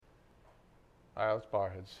All right, let's bow our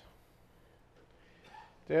heads.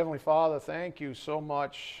 Dear Heavenly Father, thank you so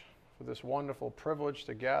much for this wonderful privilege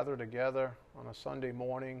to gather together on a Sunday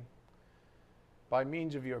morning by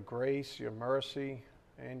means of your grace, your mercy,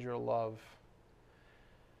 and your love.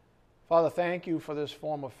 Father, thank you for this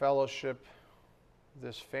form of fellowship,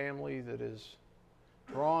 this family that is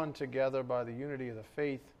drawn together by the unity of the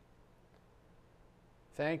faith.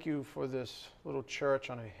 Thank you for this little church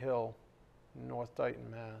on a hill in North Dighton,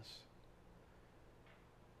 Mass.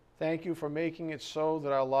 Thank you for making it so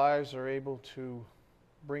that our lives are able to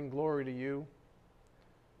bring glory to you.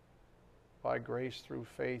 By grace through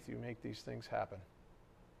faith, you make these things happen.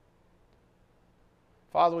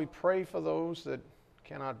 Father, we pray for those that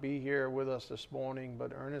cannot be here with us this morning,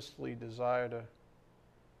 but earnestly desire to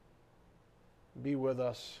be with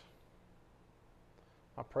us.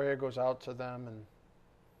 Our prayer goes out to them, and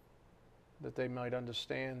that they might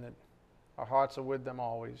understand that our hearts are with them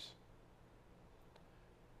always.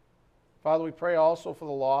 Father, we pray also for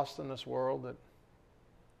the lost in this world, that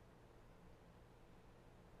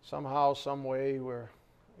somehow, some way, we're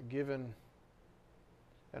given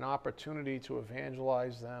an opportunity to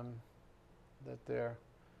evangelize them, that their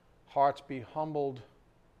hearts be humbled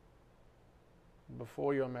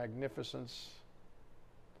before your magnificence,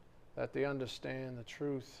 that they understand the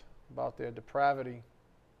truth about their depravity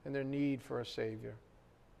and their need for a Savior.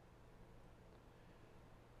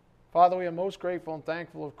 Father, we are most grateful and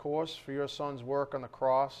thankful, of course, for your Son's work on the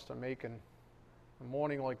cross to make a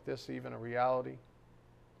morning like this even a reality.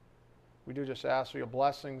 We do just ask for your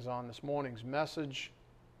blessings on this morning's message.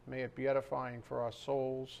 May it be edifying for our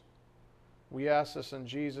souls. We ask this in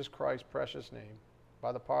Jesus Christ's precious name.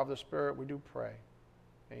 By the power of the Spirit, we do pray.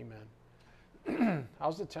 Amen.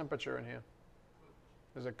 How's the temperature in here?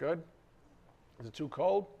 Is it good? Is it too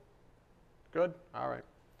cold? Good? All right.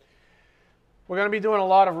 We're going to be doing a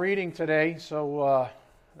lot of reading today, so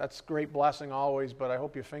that's a great blessing always, but I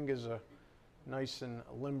hope your fingers are nice and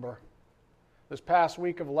limber. This past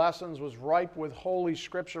week of lessons was ripe with Holy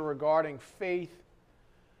Scripture regarding faith,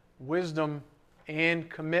 wisdom, and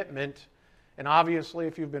commitment. And obviously,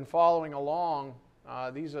 if you've been following along,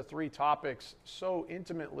 these are three topics so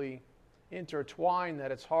intimately intertwined that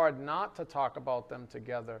it's hard not to talk about them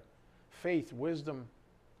together. Faith, wisdom,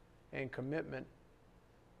 and commitment.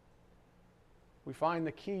 We find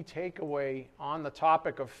the key takeaway on the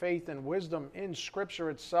topic of faith and wisdom in Scripture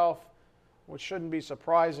itself, which shouldn't be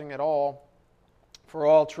surprising at all, for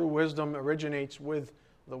all true wisdom originates with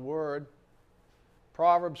the Word.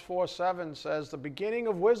 Proverbs 4:7 says, "The beginning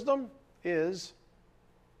of wisdom is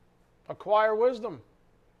acquire wisdom."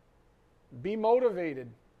 Be motivated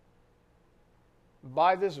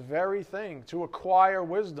by this very thing, to acquire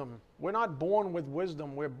wisdom. We're not born with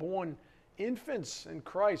wisdom. We're born infants in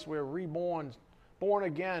Christ. We're reborn, born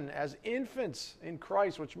again as infants in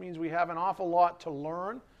Christ, which means we have an awful lot to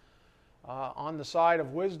learn on the side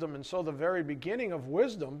of wisdom. And so the very beginning of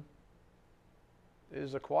wisdom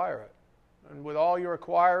is acquire it. And with all your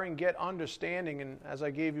acquiring, get understanding. And as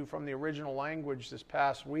I gave you from the original language this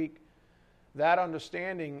past week, that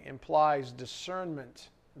understanding implies discernment,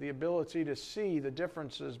 the ability to see the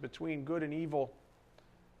differences between good and evil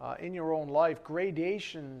in your own life,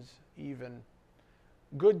 gradations even,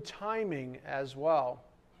 good timing as well,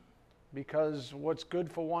 because what's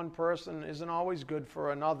good for one person isn't always good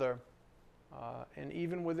for another. And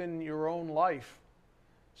even within your own life,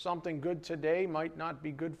 something good today might not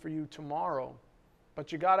be good for you tomorrow.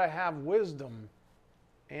 But you got to have wisdom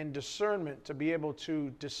and discernment to be able to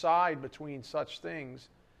decide between such things.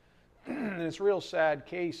 And it's a real sad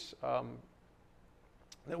case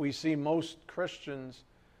that we see most Christians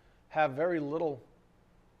have very little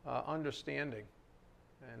understanding.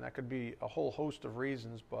 And that could be a whole host of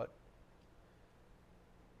reasons, but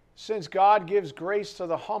since God gives grace to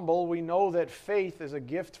the humble, we know that faith is a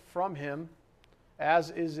gift from Him,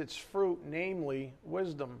 as is its fruit, namely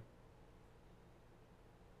wisdom.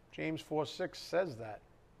 James 4:6 says that.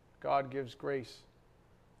 God gives grace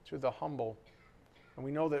to the humble. And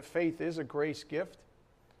we know that faith is a grace gift,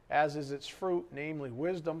 as is its fruit, namely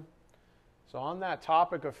wisdom. So on that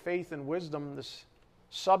topic of faith and wisdom, this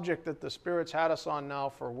subject that the Spirit's had us on now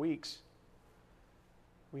for weeks,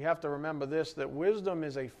 we have to remember this, that wisdom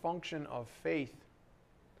is a function of faith.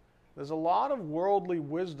 There's a lot of worldly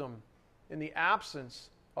wisdom in the absence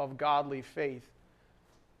of godly faith.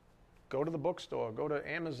 Go to the bookstore, go to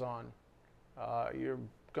Amazon. You're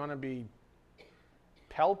going to be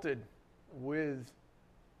pelted with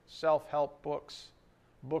self-help books,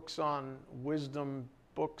 books on wisdom,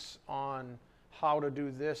 books on how to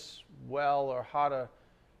do this well or how to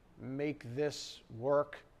make this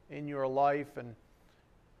work in your life. And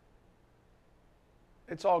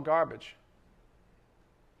It's all garbage,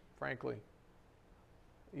 frankly.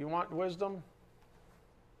 You want wisdom?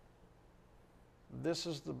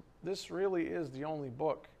 This really is the only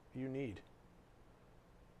book you need.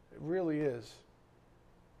 It really is.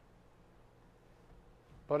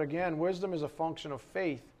 But again, wisdom is a function of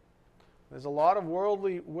faith. There's a lot of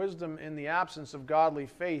worldly wisdom in the absence of godly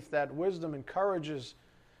faith. That wisdom encourages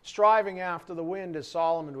striving after the wind, as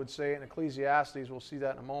Solomon would say in Ecclesiastes. We'll see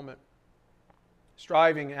that in a moment.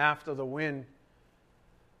 Striving after the wind.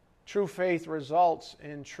 True faith results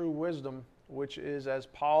in true wisdom, which is as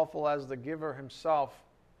powerful as the giver himself.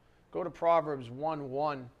 Go to Proverbs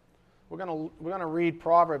 1:1. We're going to read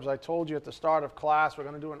Proverbs. I told you at the start of class we're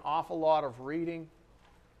going to do an awful lot of reading.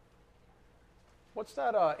 What's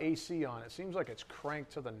that AC on? It seems like it's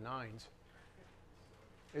cranked to the nines.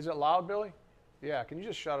 Is it loud, Billy? Yeah, can you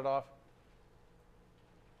just shut it off?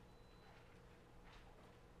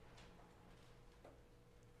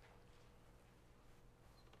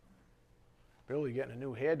 Billy getting a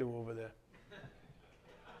new hairdo over there.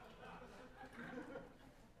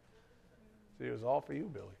 See, it was all for you,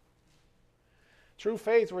 Billy. True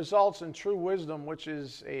faith results in true wisdom, which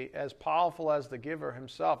is as powerful as the giver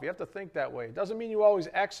himself. You have to think that way. It doesn't mean you always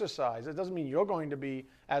exercise. It doesn't mean you're going to be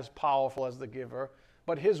as powerful as the giver,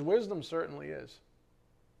 but his wisdom certainly is.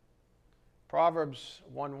 Proverbs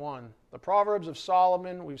 1:1. The Proverbs of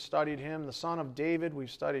Solomon, we've studied him. The son of David,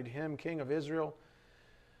 we've studied him, king of Israel.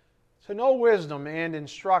 To know wisdom and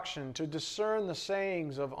instruction, to discern the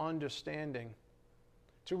sayings of understanding,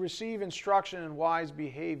 to receive instruction in wise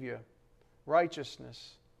behavior,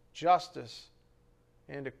 righteousness, justice,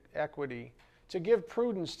 and equity, to give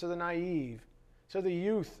prudence to the naive, to the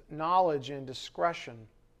youth knowledge and discretion.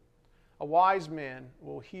 A wise man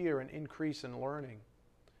will hear and increase in learning,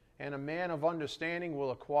 and a man of understanding will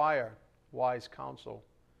acquire wise counsel.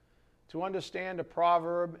 To understand a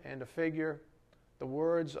proverb and a figure, the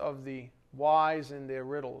words of the wise and their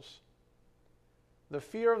riddles. The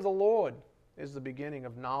fear of the Lord is the beginning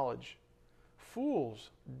of knowledge.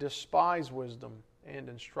 Fools despise wisdom and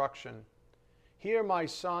instruction. Hear, my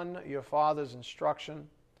son, your father's instruction,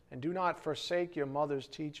 and do not forsake your mother's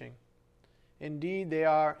teaching. Indeed, they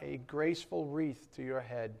are a graceful wreath to your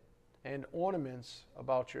head and ornaments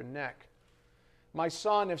about your neck. My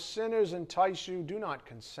son, if sinners entice you, do not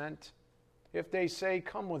consent. If they say,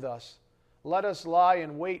 come with us, let us lie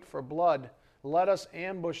in wait for blood. Let us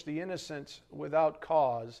ambush the innocent without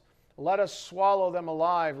cause. Let us swallow them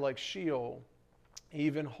alive like Sheol,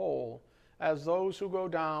 even whole, as those who go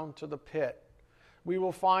down to the pit. We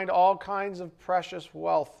will find all kinds of precious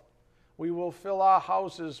wealth. We will fill our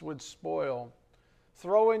houses with spoil.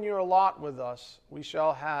 Throw in your lot with us. We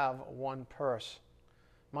shall have one purse.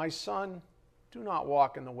 My son, do not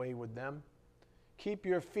walk in the way with them. Keep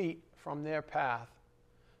your feet from their path.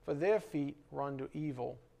 For their feet run to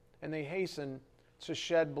evil, and they hasten to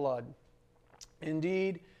shed blood.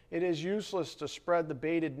 Indeed, it is useless to spread the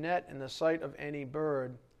baited net in the sight of any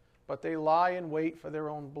bird, but they lie in wait for their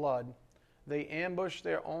own blood. They ambush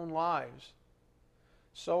their own lives.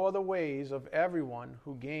 So are the ways of everyone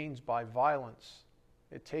who gains by violence.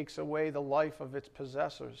 It takes away the life of its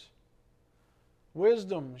possessors.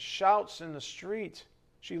 Wisdom shouts in the street.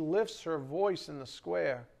 She lifts her voice in the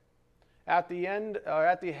square. At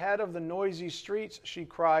the head of the noisy streets, she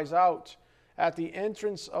cries out. At the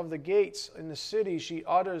entrance of the gates in the city, she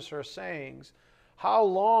utters her sayings. How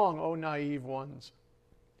long, O naive ones,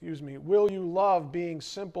 will you love being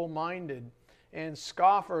simple-minded? And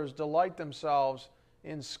scoffers delight themselves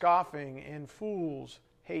in scoffing, and fools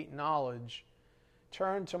hate knowledge.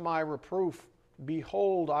 Turn to my reproof.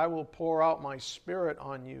 Behold, I will pour out my spirit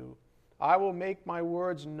on you. I will make my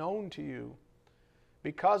words known to you.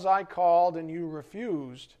 Because I called and you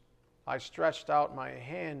refused, I stretched out my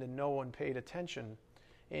hand and no one paid attention.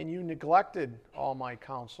 And you neglected all my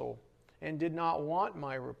counsel and did not want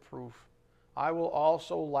my reproof. I will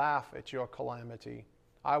also laugh at your calamity.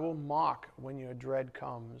 I will mock when your dread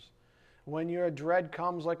comes. When your dread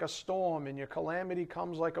comes like a storm and your calamity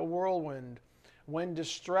comes like a whirlwind, when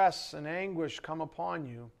distress and anguish come upon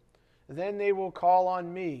you, then they will call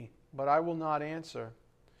on me, but I will not answer.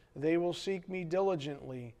 They will seek me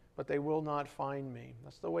diligently, but they will not find me.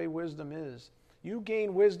 That's the way wisdom is. You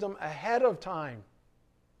gain wisdom ahead of time.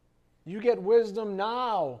 You get wisdom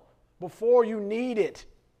now, before you need it.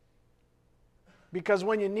 Because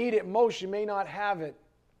when you need it most, you may not have it.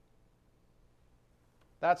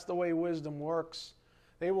 That's the way wisdom works.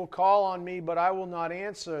 They will call on me, but I will not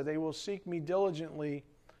answer. They will seek me diligently,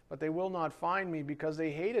 but they will not find me, because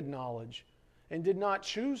they hated knowledge and did not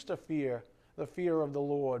choose to fear the fear of the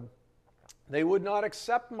Lord. They would not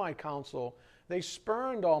accept my counsel. They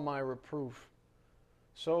spurned all my reproof.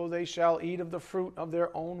 So they shall eat of the fruit of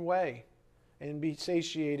their own way, and be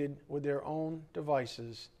satiated with their own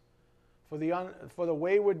devices. For the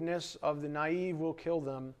waywardness of the naive will kill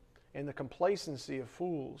them, and the complacency of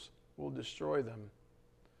fools will destroy them.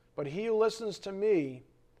 But he who listens to me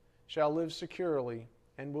shall live securely,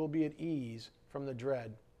 and will be at ease from the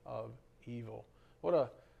dread of evil. What a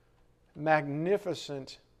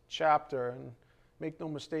magnificent chapter, and make no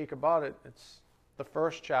mistake about it, it's the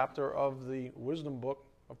first chapter of the wisdom book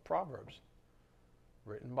of Proverbs,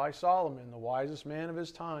 written by Solomon, the wisest man of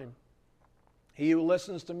his time. He who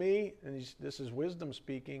listens to me, and this is wisdom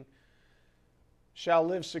speaking, shall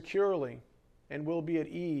live securely and will be at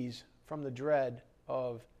ease from the dread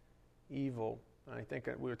of evil. And I think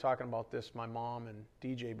we were talking about this, my mom and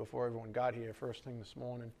DJ, before everyone got here, first thing this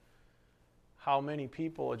morning. How many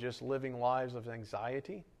people are just living lives of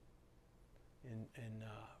anxiety and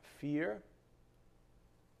fear.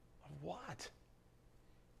 Of what?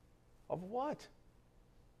 Of what?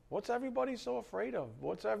 What's everybody so afraid of?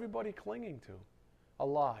 What's everybody clinging to? A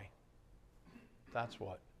lie. That's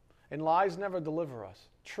what. And lies never deliver us.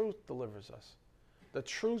 Truth delivers us. The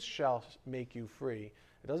truth shall make you free.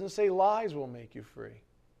 It doesn't say lies will make you free.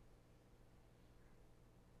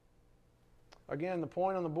 Again, the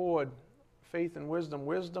point on the board, faith and wisdom.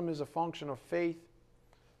 Wisdom is a function of faith.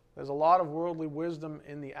 There's a lot of worldly wisdom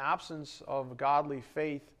in the absence of godly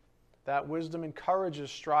faith. That wisdom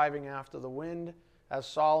encourages striving after the wind, as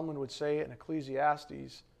Solomon would say it in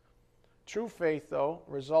Ecclesiastes. True faith, though,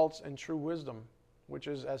 results in true wisdom, which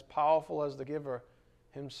is as powerful as the giver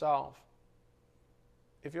himself.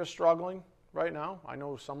 If you're struggling right now, I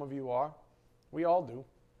know some of you are, we all do,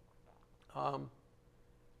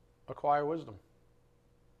 acquire wisdom.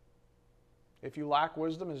 If you lack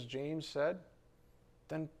wisdom, as James said,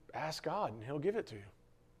 then ask God and he'll give it to you.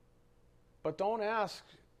 But don't ask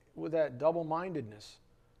with that double-mindedness.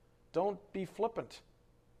 Don't be flippant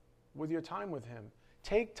with your time with him.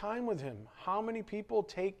 Take time with him. How many people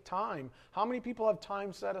take time? How many people have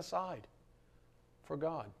time set aside for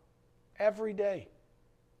God? Every day.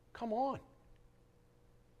 Come on.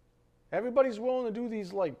 Everybody's willing to do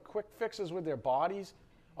these like quick fixes with their bodies.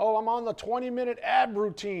 Oh, I'm on the 20-minute ab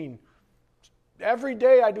routine. Every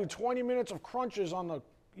day I do 20 minutes of crunches on the...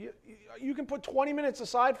 You can put 20 minutes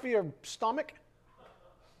aside for your stomach,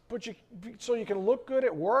 so you can look good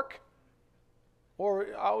at work or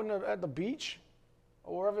out at the beach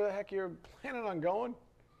or wherever the heck you're planning on going.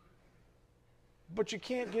 But you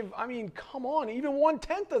can't give... I mean, come on. Even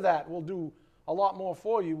 1/10 of that will do a lot more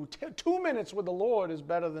for you. 2 minutes with the Lord is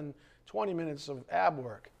better than 20 minutes of ab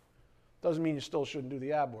work. Doesn't mean you still shouldn't do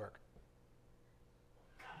the ab work.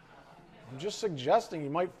 I'm just suggesting you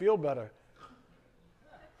might feel better.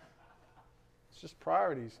 It's just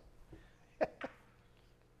priorities.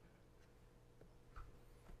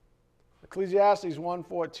 Ecclesiastes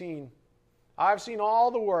 1:14. I've seen all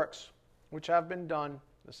the works which have been done.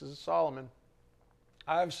 This is Solomon.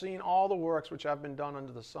 I have seen all the works which have been done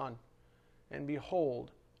under the sun, and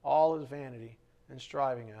behold, all is vanity and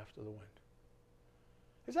striving after the wind.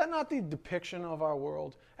 Is that not the depiction of our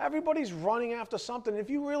world? Everybody's running after something. If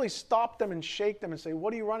you really stop them and shake them and say,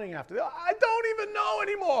 what are you running after? I don't even know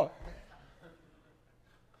anymore.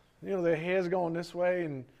 You know, their hair's going this way,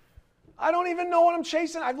 and I don't even know what I'm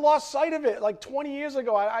chasing. I've lost sight of it. Like 20 years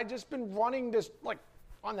ago, I just been running this, like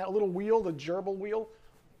on that little wheel, the gerbil wheel.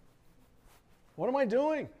 What am I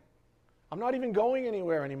doing? I'm not even going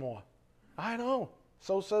anywhere anymore. I know.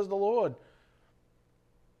 So says the Lord.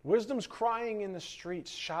 Wisdom's crying in the streets,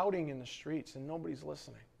 shouting in the streets, and nobody's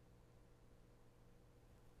listening.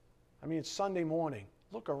 I mean, it's Sunday morning.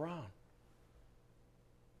 Look around.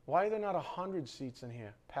 Why are there not 100 seats in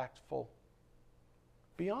here packed full?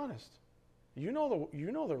 Be honest. You know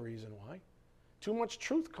the reason why. Too much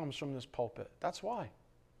truth comes from this pulpit. That's why.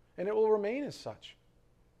 And it will remain as such.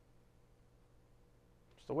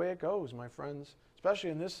 It's the way it goes, my friends, especially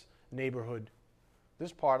in this neighborhood,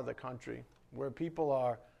 this part of the country, where people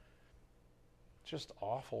are just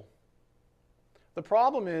awful. The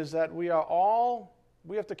problem is that we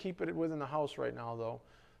have to keep it within the house right now, though.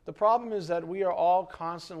 The problem is that we are all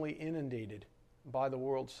constantly inundated by the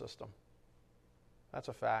world system. That's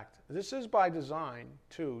a fact. This is by design,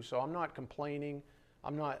 too, so I'm not complaining.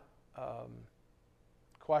 I'm not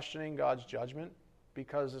questioning God's judgment,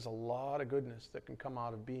 because there's a lot of goodness that can come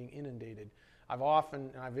out of being inundated.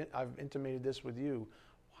 I've intimated this with you.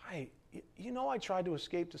 Why? You know I tried to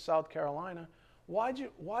escape to South Carolina. Why do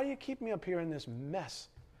you keep me up here in this mess,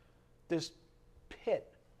 this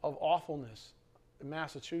pit of awfulness in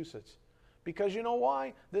Massachusetts? Because you know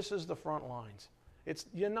why? This is the front lines.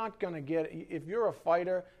 You're not going to get it. If you're a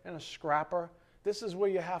fighter and a scrapper, this is where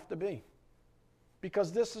you have to be.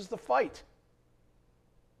 Because this is the fight.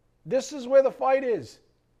 This is where the fight is.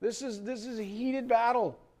 This is a heated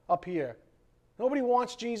battle up here. Nobody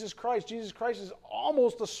wants Jesus Christ. Jesus Christ is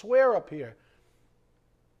almost a swear up here.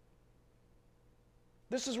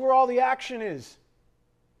 This is where all the action is.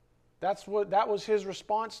 That was his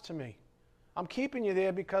response to me. I'm keeping you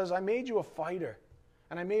there because I made you a fighter.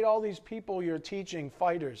 And I made all these people you're teaching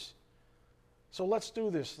fighters. So let's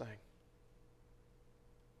do this thing.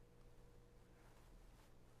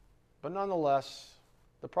 But nonetheless,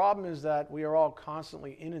 the problem is that we are all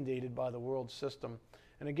constantly inundated by the world system.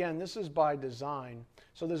 And again, this is by design.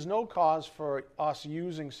 So there's no cause for us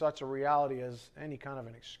using such a reality as any kind of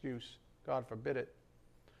an excuse. God forbid it.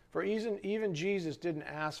 For even Jesus didn't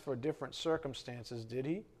ask for different circumstances, did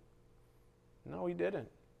he? No, he didn't.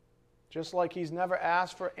 Just like he's never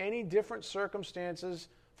asked for any different circumstances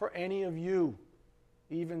for any of you,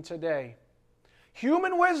 even today.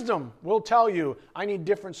 Human wisdom will tell you, I need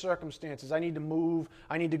different circumstances. I need to move.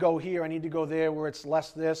 I need to go here. I need to go there where it's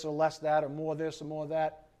less this or less that or more this or more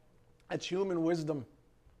that. That's human wisdom.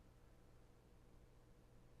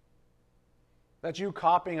 That's you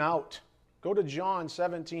copping out. Go to John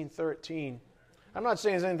 17:13. I'm not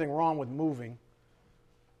saying there's anything wrong with moving.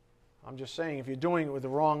 I'm just saying if you're doing it with the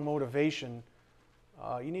wrong motivation,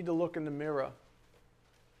 you need to look in the mirror.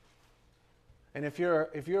 And if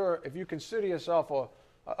you consider yourself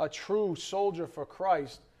a true soldier for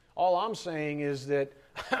Christ, all I'm saying is that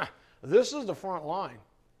this is the front line.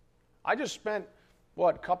 I just spent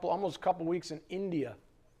almost a couple weeks in India.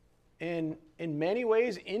 And in many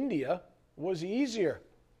ways, India was easier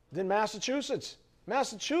than Massachusetts.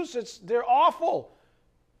 Massachusetts, they're awful.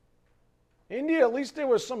 India, at least there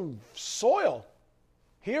was some soil.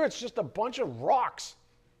 Here it's just a bunch of rocks.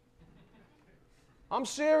 I'm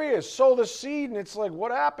serious. Sow the seed and it's like,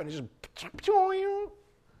 what happened? It's just,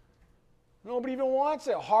 nobody even wants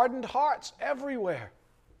it. Hardened hearts everywhere.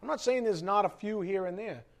 I'm not saying there's not a few here and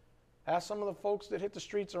there. Ask some of the folks that hit the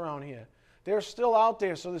streets around here. They're still out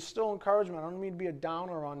there, so there's still encouragement. I don't mean to be a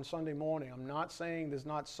downer on Sunday morning. I'm not saying there's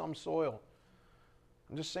not some soil.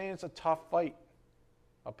 I'm just saying it's a tough fight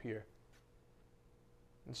up here.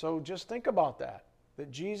 And so just think about that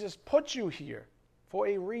Jesus put you here for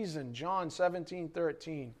a reason. John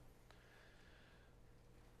 17:13.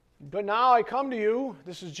 But now I come to you,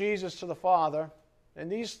 this is Jesus to the Father,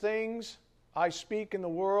 and these things I speak in the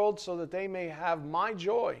world so that they may have my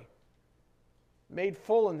joy made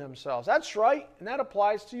full in themselves. That's right, and that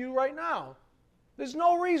applies to you right now. There's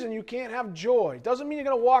no reason you can't have joy. Doesn't mean you're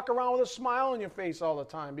going to walk around with a smile on your face all the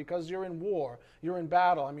time because you're in war, you're in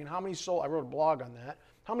battle. I mean, I wrote a blog on that.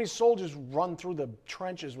 How many soldiers run through the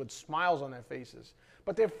trenches with smiles on their faces?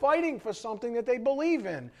 But they're fighting for something that they believe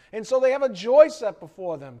in. And so they have a joy set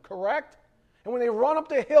before them, correct? And when they run up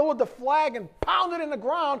the hill with the flag and pound it in the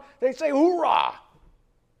ground, they say, hoorah!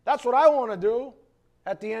 That's what I want to do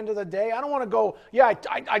at the end of the day. I don't want to go,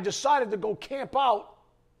 I decided to go camp out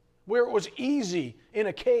where it was easy in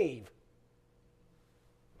a cave.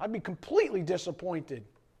 I'd be completely disappointed.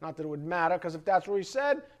 Not that it would matter, because if that's what he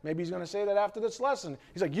said, maybe he's going to say that after this lesson.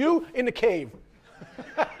 He's like, you in the cave.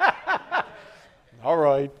 All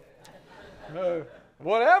right.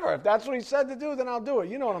 Whatever. If that's what he said to do, then I'll do it.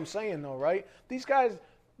 You know what I'm saying, though, right? These guys,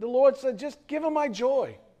 the Lord said, just give them my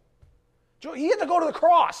joy. He had to go to the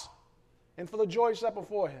cross. And for the joy set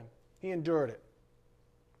before him, he endured it.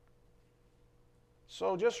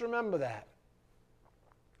 So just remember that.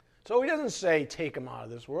 So he doesn't say, take them out of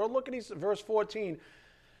this world. Look at verse 14.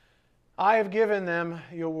 I have given them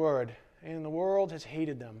your word, and the world has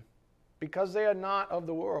hated them, because they are not of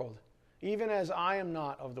the world, even as I am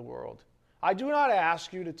not of the world. I do not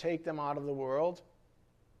ask you to take them out of the world.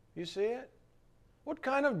 You see it? What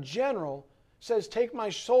kind of general says, take my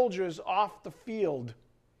soldiers off the field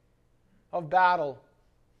of battle?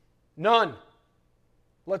 None.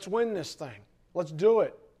 Let's win this thing. Let's do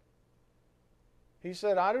it. He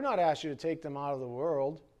said, I do not ask you to take them out of the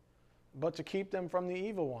world, but to keep them from the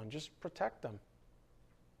evil one. Just protect them.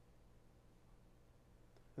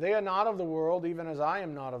 They are not of the world, even as I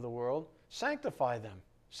am not of the world. Sanctify them.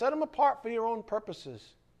 Set them apart for your own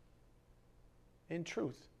purposes. In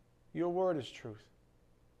truth. Your word is truth.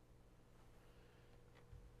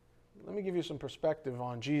 Let me give you some perspective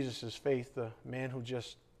on Jesus' faith, the man who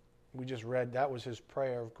we just read. That was his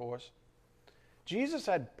prayer, of course. Jesus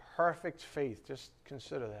had perfect faith. Just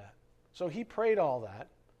consider that. So he prayed all that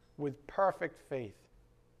with perfect faith.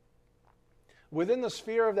 Within the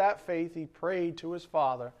sphere of that faith, he prayed to his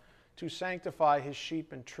Father to sanctify his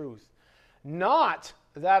sheep in truth. Not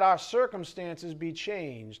that our circumstances be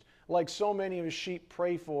changed, like so many of his sheep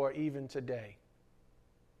pray for even today.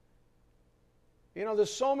 You know,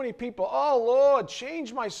 there's so many people, oh Lord,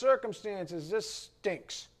 change my circumstances. This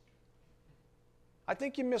stinks. I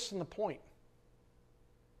think you're missing the point.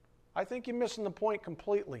 I think you're missing the point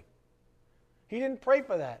completely. He didn't pray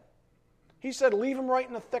for that. He said, leave him right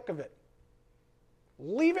in the thick of it.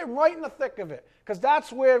 Leave it right in the thick of it. Because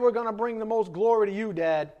that's where we're going to bring the most glory to you,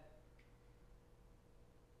 Dad.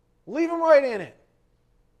 Leave him right in it.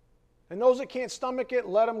 And those that can't stomach it,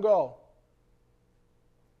 let them go.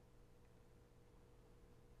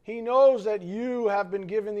 He knows that you have been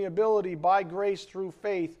given the ability by grace through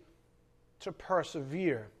faith to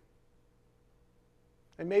persevere.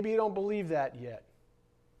 And maybe you don't believe that yet.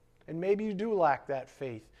 And maybe you do lack that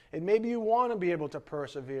faith. And maybe you want to be able to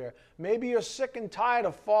persevere. Maybe you're sick and tired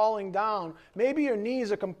of falling down. Maybe your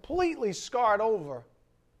knees are completely scarred over.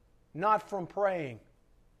 Not from praying,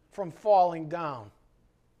 from falling down.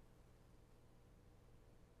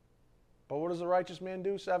 But what does the righteous man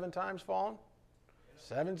do 7 times falling?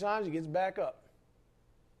 7 times he gets back up.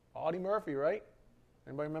 Audie Murphy, right?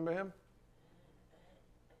 Anybody remember him?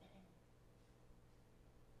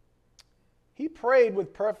 He prayed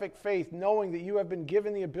with perfect faith, knowing that you have been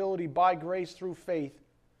given the ability by grace through faith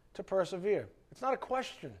to persevere. It's not a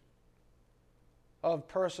question of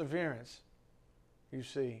perseverance, you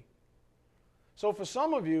see. So for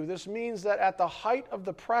some of you, this means that at the height of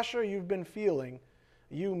the pressure you've been feeling,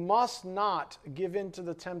 you must not give in to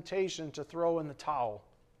the temptation to throw in the towel.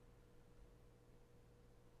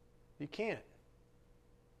 You can't.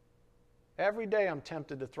 Every day I'm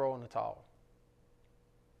tempted to throw in the towel.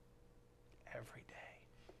 Every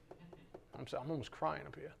day. I'm almost crying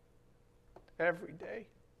up here. Every day.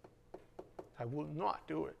 I will not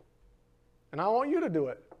do it. And I want you to do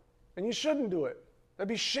it. And you shouldn't do it. That'd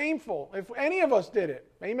be shameful if any of us did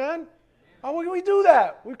it. Amen? How can we do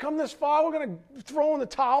that? We've come this far, we're going to throw in the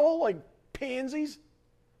towel like pansies?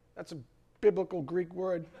 That's a biblical Greek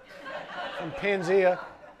word from Pansia.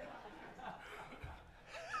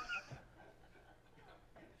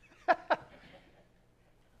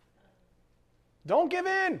 Don't give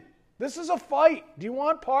in. This is a fight. Do you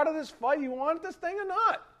want part of this fight? Do you want this thing or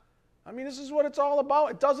not? I mean, this is what it's all about.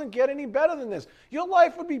 It doesn't get any better than this. Your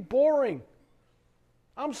life would be boring.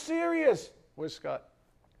 I'm serious. Where's Scott?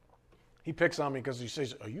 He picks on me because he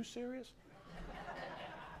says, are you serious?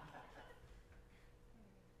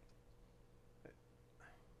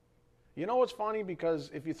 You know what's funny? Because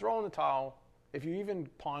if you throw in the towel, if you even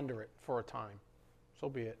ponder it for a time, so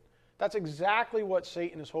be it. That's exactly what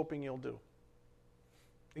Satan is hoping you'll do.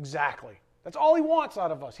 Exactly. That's all he wants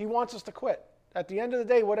out of us. He wants us to quit. At the end of the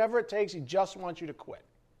day, whatever it takes, he just wants you to quit.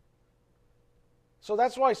 So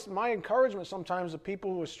that's why my encouragement sometimes to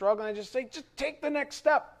people who are struggling, I just say, just take the next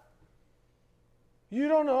step. You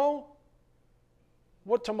don't know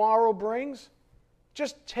what tomorrow brings.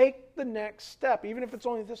 Just take the next step, even if it's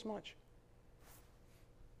only this much.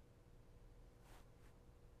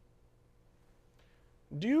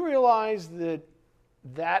 Do you realize that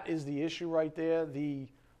that is the issue right there?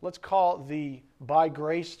 Let's call it the by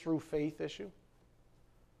grace through faith issue.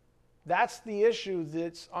 That's the issue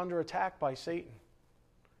that's under attack by Satan.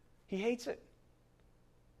 He hates it.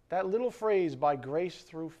 That little phrase, by grace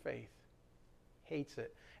through faith, hates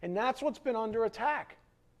it. And that's what's been under attack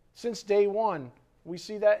since day one. We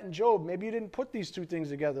see that in Job. Maybe you didn't put these two things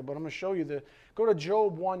together, but I'm going to show you. Go to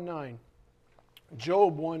Job 1:9.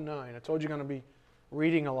 Job 1:9. I told you you're going to be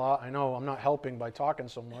reading a lot. I know I'm not helping by talking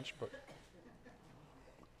so much, but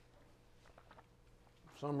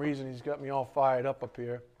for some reason he's got me all fired up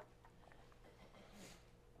here.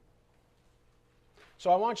 So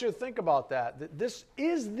I want you to think about that this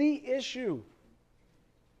is the issue.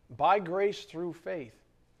 By grace through faith.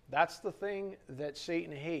 That's the thing that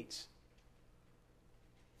Satan hates.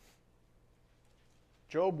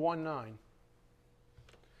 Job 1:9.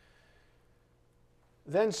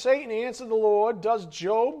 Then Satan answered the Lord, does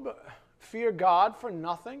Job fear God for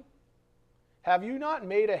nothing? Have you not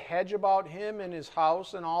made a hedge about him and his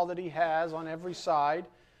house and all that he has on every side?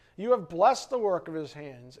 You have blessed the work of his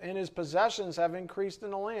hands, and his possessions have increased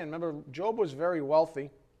in the land. Remember, Job was very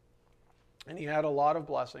wealthy, and he had a lot of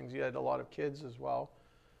blessings. He had a lot of kids as well,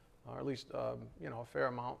 or at least a fair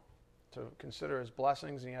amount to consider his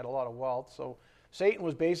blessings, and he had a lot of wealth. So Satan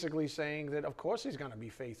was basically saying that, of course he's going to be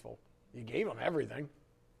faithful. You gave him everything.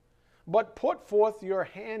 But put forth your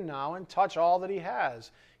hand now and touch all that he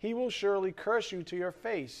has. He will surely curse you to your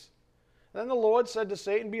face. Then the Lord said to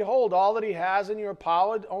Satan, behold, all that he has in your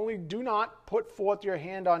power, only do not put forth your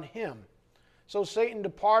hand on him. So Satan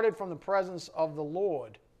departed from the presence of the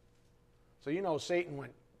Lord. So Satan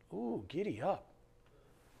went, ooh, giddy up.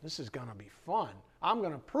 This is going to be fun. I'm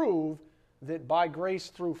going to prove that by grace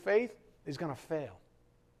through faith is going to fail.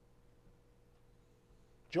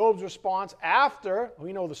 Job's response after,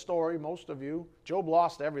 we know the story, most of you, Job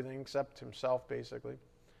lost everything except himself, basically,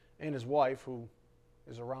 and his wife, who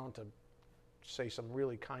is around to say some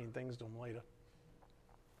really kind things to him later.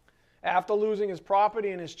 After losing his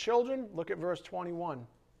property and his children, look at verse 21.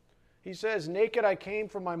 He says, naked I came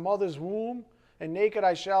from my mother's womb, and naked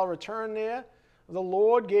I shall return there. The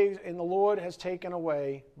Lord gave, and the Lord has taken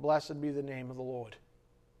away. Blessed be the name of the Lord.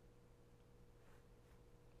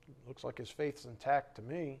 Looks like his faith's intact to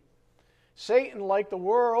me. Satan, like the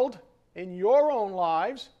world in your own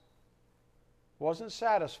lives, wasn't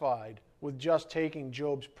satisfied with just taking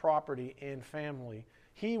Job's property and family.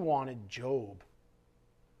 He wanted Job,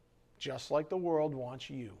 just like the world wants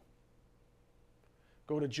you.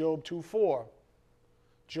 Go to Job 2:4.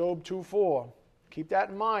 Job 2:4. Keep that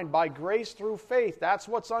in mind. By grace through faith, that's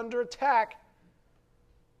what's under attack.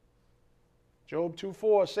 Job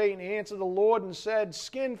 2:4, Satan answered the Lord and said,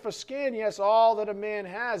 skin for skin, yes, all that a man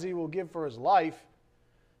has he will give for his life.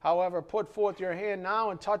 However, put forth your hand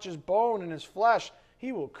now and touch his bone and his flesh.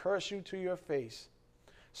 He will curse you to your face.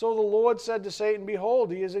 So the Lord said to Satan, behold,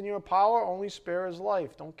 he is in your power, only spare his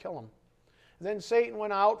life. Don't kill him. Then Satan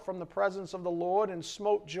went out from the presence of the Lord and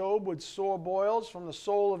smote Job with sore boils from the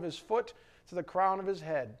sole of his foot to the crown of his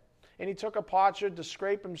head. And he took a potsherd to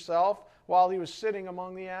scrape himself while he was sitting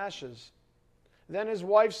among the ashes. Then his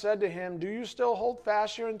wife said to him, do you still hold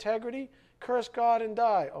fast your integrity? Curse God and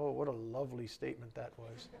die. Oh, what a lovely statement that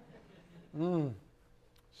was.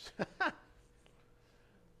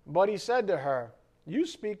 But he said to her, you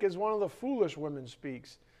speak as one of the foolish women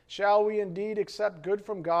speaks. Shall we indeed accept good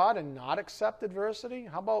from God and not accept adversity?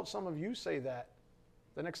 How about some of you say that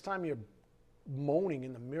the next time you're moaning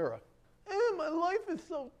in the mirror? My life is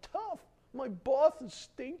so tough. My boss is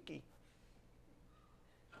stinky.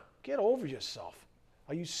 Get over yourself.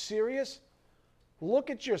 Are you serious?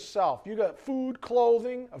 Look at yourself. You got food,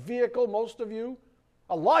 clothing, a vehicle, most of you,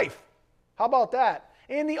 a life. How about that?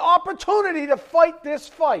 And the opportunity to fight this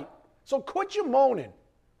fight. So quit your moaning.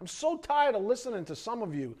 I'm so tired of listening to some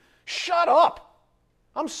of you. Shut up.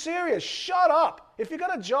 I'm serious. Shut up. If you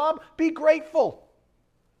got a job, be grateful.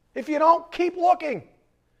 If you don't, keep looking.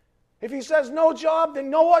 If he says no job, then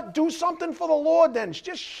you know what? Do something for the Lord then.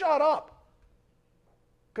 Just shut up.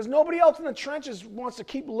 Because nobody else in the trenches wants to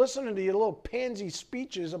keep listening to your little pansy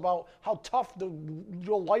speeches about how tough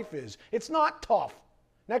your life is. It's not tough.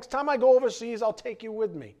 Next time I go overseas, I'll take you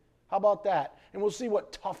with me. How about that? And we'll see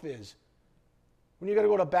what tough is. When you got to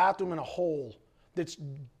go to the bathroom in a hole that's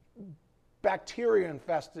bacteria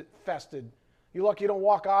infested. You're lucky you don't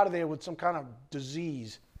walk out of there with some kind of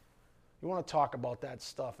disease. You want to talk about that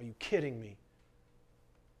stuff. Are you kidding me?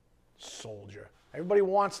 Soldier. Everybody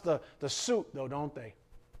wants the suit, though, don't they?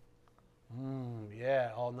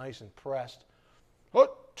 Yeah, all nice and pressed. 1,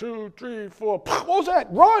 2, 3, 4. What was that?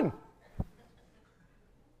 Run!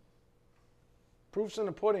 Proof's in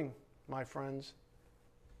the pudding, my friends.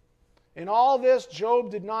 In all this, Job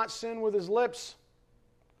did not sin with his lips.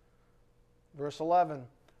 Verse 11.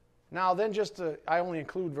 Now then, I only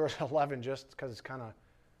include verse 11 just because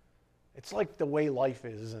it's like the way life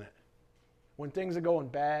is, isn't it? When things are going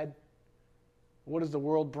bad, what does the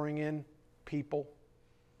world bring in? People.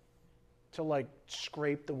 To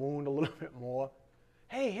scrape the wound a little bit more.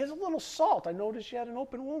 Hey, here's a little salt. I noticed you had an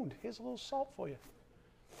open wound. Here's a little salt for you.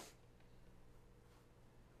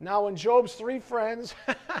 Now when Job's 3 friends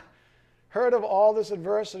heard of all this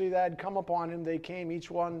adversity that had come upon him, they came each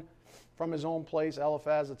one from his own place,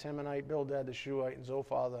 Eliphaz the Temanite, Bildad the Shuhite, and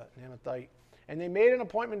Zophar the Naamathite. And they made an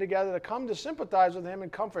appointment together to come to sympathize with him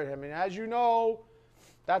and comfort him. And as you know,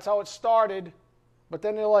 that's how it started. But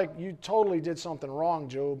then they're like, you totally did something wrong,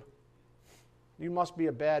 Job. You must be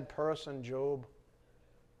a bad person, Job.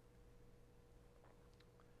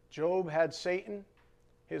 Job had Satan,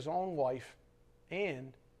 his own wife,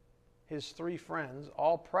 and his 3 friends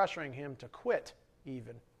all pressuring him to quit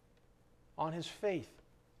even on his faith.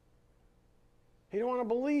 He didn't want to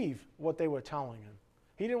believe what they were telling him.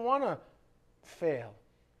 He didn't want to fail.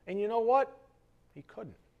 And you know what? He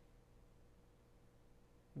couldn't.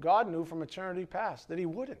 God knew from eternity past that he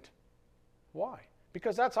wouldn't. Why?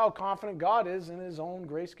 Because that's how confident God is in his own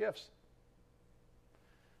grace gifts.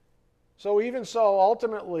 So even so,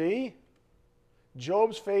 ultimately,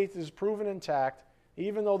 Job's faith is proven intact,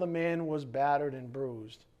 even though the man was battered and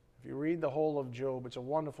bruised. If you read the whole of Job, it's a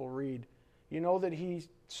wonderful read. You know that he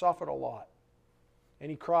suffered a lot. And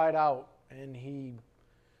he cried out, and he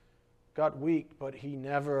got weak, but he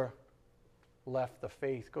never left the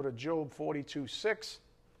faith. Go to Job 42:6.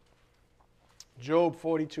 Job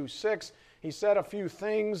 42:6. He said a few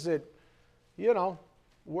things that,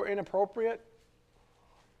 were inappropriate.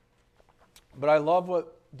 But I love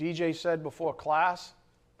what DJ said before class.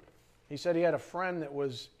 He said he had a friend that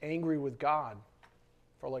was angry with God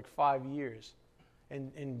for like 5 years.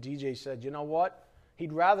 And DJ said, you know what?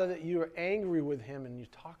 He'd rather that you're angry with him and you're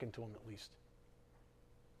talking to him at least.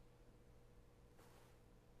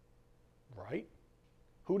 Right?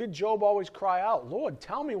 Who did Job always cry out? Lord,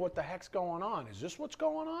 tell me what the heck's going on. Is this what's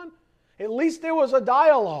going on? At least there was a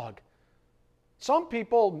dialogue. Some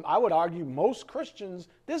people, I would argue most Christians,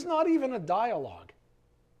 there's not even a dialogue.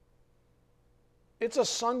 It's a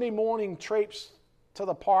Sunday morning traipse to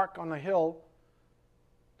the park on the hill,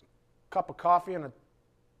 cup of coffee and a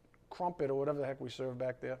crumpet or whatever the heck we serve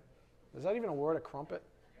back there. Is that even a word, a crumpet?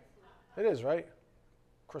 It is, right?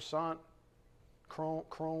 Croissant,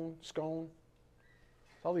 crone, scone.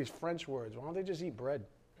 All these French words. Why don't they just eat bread?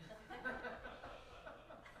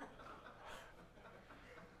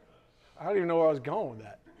 I don't even know where I was going with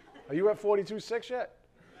that. Are you at 42:6 yet?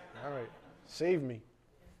 All right. Save me.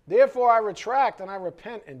 Therefore I retract and I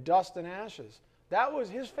repent in dust and ashes. That was,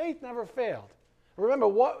 his faith never failed. Remember,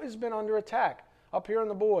 what has been under attack? Up here on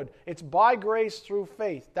the board. It's by grace through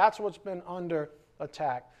faith. That's what's been under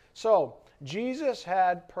attack. So, Jesus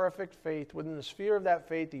had perfect faith. Within the sphere of that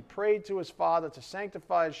faith, he prayed to his Father to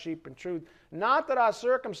sanctify his sheep in truth. Not that our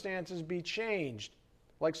circumstances be changed,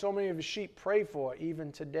 like so many of his sheep pray for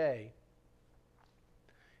even today.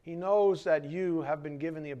 He knows that you have been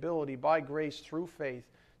given the ability by grace through faith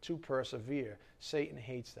to persevere. Satan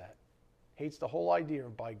hates that. Hates the whole idea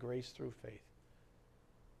of by grace through faith.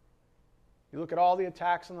 You look at all the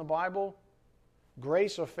attacks in the Bible,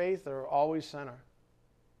 grace or faith are always center.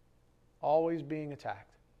 Always being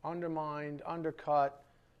attacked, undermined, undercut,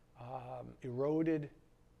 eroded.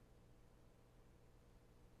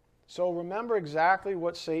 So remember exactly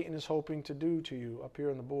what Satan is hoping to do to you up here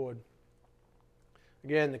on the board.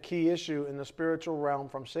 Again, the key issue in the spiritual realm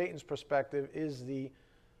from Satan's perspective is the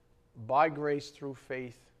by grace through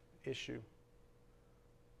faith issue.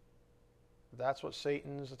 That's what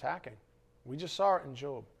Satan is attacking. We just saw it in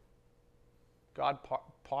Job. God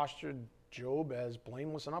postured Job as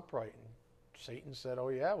blameless and upright. And Satan said, oh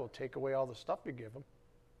yeah, we'll take away all the stuff you give him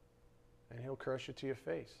and he'll curse you to your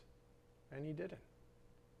face. And he didn't.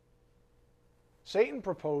 Satan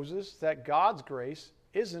proposes that God's grace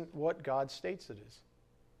isn't what God states it is.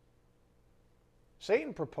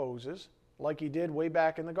 Satan proposes, like he did way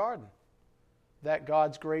back in the garden, that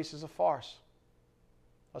God's grace is a farce,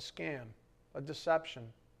 a scam, a deception,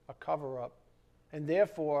 a cover-up, and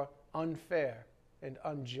therefore unfair and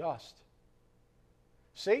unjust.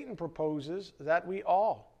 Satan proposes that we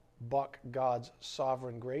all buck God's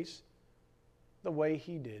sovereign grace the way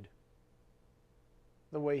he did,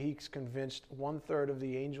 the way he's convinced 1/3 of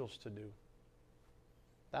the angels to do.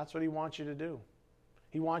 That's what he wants you to do.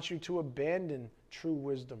 He wants you to abandon true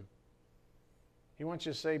wisdom. He wants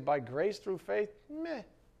you to say, by grace through faith, meh.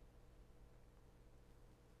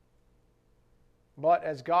 But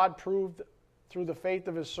as God proved through the faith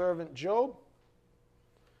of his servant Job,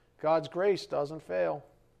 God's grace doesn't fail.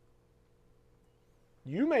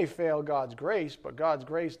 You may fail God's grace, but God's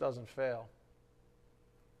grace doesn't fail.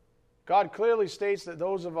 God clearly states that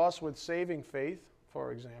those of us with saving faith,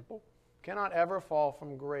 for example, cannot ever fall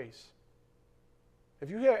from grace. If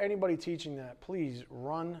you hear anybody teaching that, please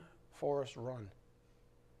run, Forrest, run.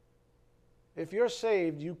 If you're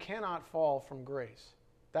saved, you cannot fall from grace.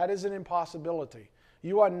 That is an impossibility.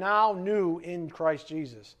 You are now new in Christ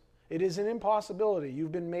Jesus. It is an impossibility.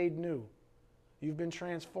 You've been made new. You've been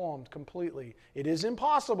transformed completely. It is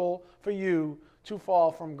impossible for you to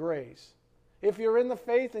fall from grace. If you're in the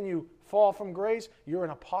faith and you fall from grace, you're an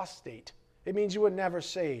apostate. It means you were never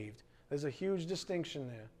saved. There's a huge distinction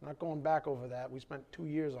there. I'm not going back over that. We spent 2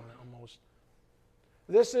 years on it almost.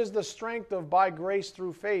 This is the strength of by grace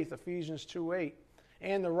through faith, Ephesians 2:8.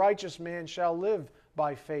 And the righteous man shall live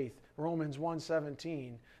by faith, Romans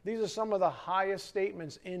 1:17. These are some of the highest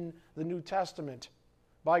statements in the New Testament.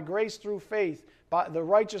 By grace through faith, the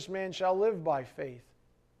righteous man shall live by faith.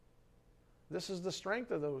 This is the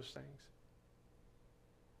strength of those things.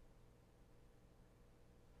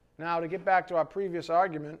 Now, to get back to our previous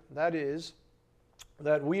argument, that is,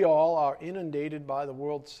 that we all are inundated by the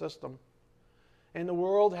world system. And the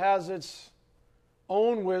world has its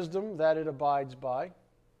own wisdom that it abides by.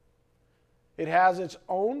 It has its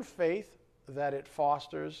own faith that it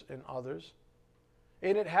fosters in others.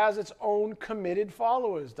 And it has its own committed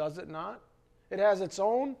followers, does it not? It has its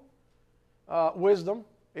own wisdom,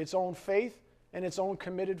 its own faith, and its own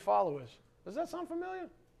committed followers. Does that sound familiar?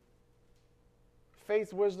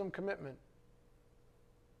 Faith, wisdom, commitment.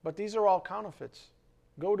 But these are all counterfeits.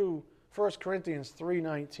 Go to 1 Corinthians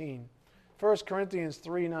 3:19. 1 Corinthians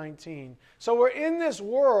 3:19. So we're in this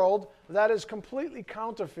world that is completely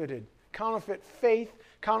counterfeited. Counterfeit faith,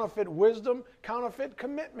 counterfeit wisdom, counterfeit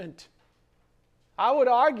commitment. I would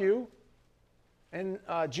argue, and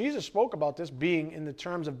Jesus spoke about this being in the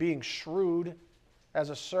terms of being shrewd as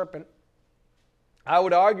a serpent. I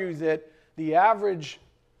would argue that the average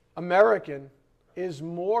American is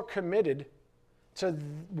more committed to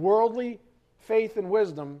worldly faith and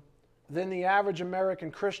wisdom than the average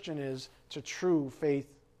American Christian is to true faith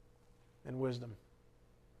and wisdom.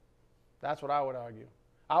 That's what I would argue.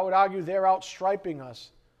 I would argue they're outstriping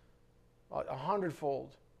us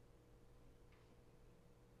 100-fold.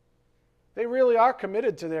 They really are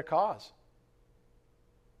committed to their cause.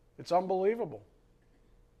 It's unbelievable.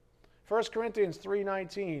 1 Corinthians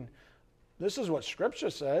 3:19. This is what Scripture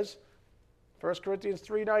says. 1 Corinthians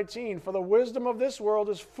 3:19. For the wisdom of this world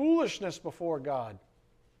is foolishness before God.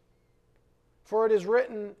 For it is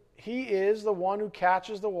written, He is the one who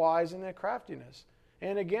catches the wise in their craftiness.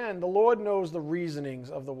 And again, the Lord knows the reasonings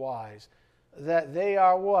of the wise, that they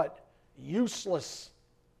are what? Useless.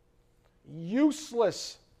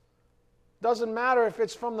 Useless. Doesn't matter if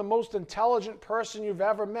it's from the most intelligent person you've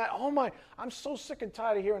ever met. Oh my, I'm so sick and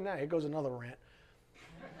tired of hearing that. Here goes another rant.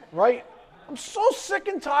 Right? I'm so sick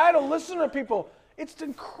and tired of listening to people. It's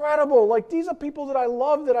incredible. Like, these are people that I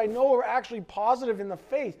love, that I know are actually positive in the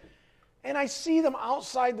faith. And I see them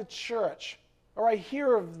outside the church. Or I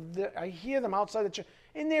hear them outside the church.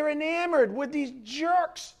 And they're enamored with these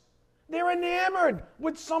jerks. They're enamored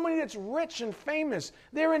with somebody that's rich and famous.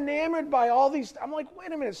 They're enamored by all these. I'm like,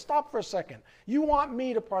 wait a minute, stop for a second. You want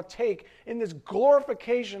me to partake in this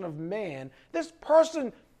glorification of man? This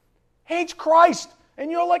person hates Christ,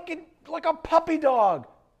 and you're like a puppy dog.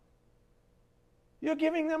 You're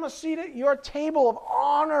giving them a seat at your table of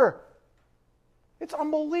honor. It's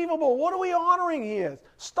unbelievable. What are we honoring here?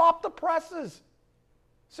 Stop the presses.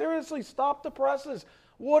 Seriously, stop the presses.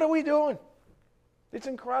 What are we doing? It's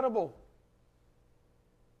incredible.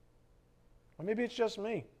 Or maybe it's just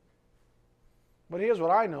me. But here's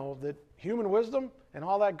what I know, that human wisdom and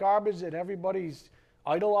all that garbage that everybody's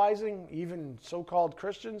idolizing, even so-called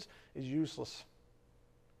Christians, is useless.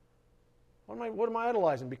 What am I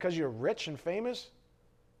idolizing? Because you're rich and famous?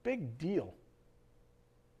 Big deal.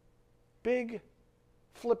 Big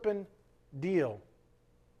flippin' deal.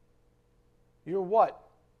 You're what?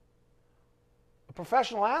 A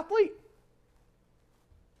professional athlete?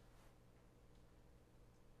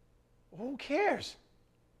 Who cares?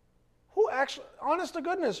 Who actually, honest to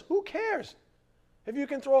goodness, who cares? If you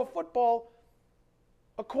can throw a football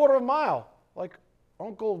a quarter of a mile, like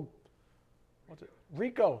Uncle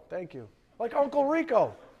Rico, thank you. Like Uncle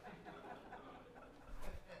Rico.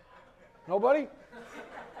 Nobody?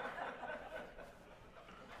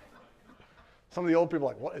 Some of the old people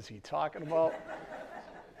are like, what is he talking about?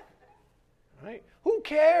 Right? Who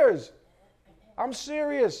cares? I'm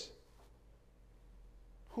serious.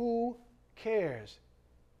 Who cares?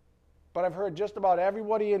 But I've heard just about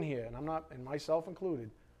everybody in here, and myself included,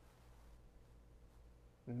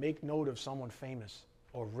 make note of someone famous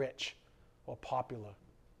or rich or popular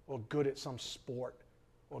or good at some sport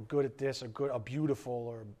or good at this or beautiful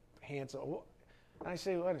or handsome. And I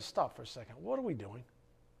say, let us stop for a second. What are we doing?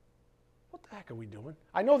 What the heck are we doing?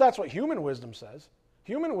 I know that's what human wisdom says.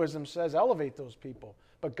 Human wisdom says elevate those people.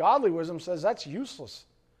 But godly wisdom says that's useless.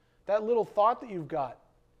 That little thought that you've got.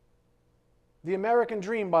 The American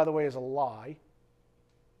dream, by the way, is a lie.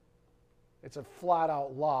 It's a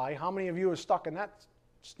flat-out lie. How many of you are stuck in that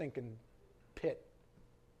stinking pit?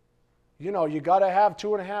 You know, you got to have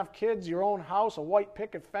 2.5 kids, your own house, a white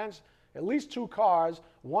picket fence, at least 2 cars,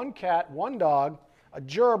 1 cat, 1 dog, a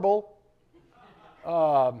gerbil.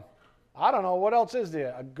 I don't know, what else is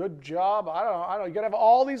there? A good job? I don't know. You got to have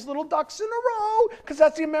all these little ducks in a row because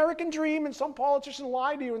that's the American dream, and some politician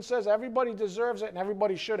lied to you and says everybody deserves it and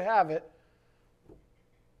everybody should have it.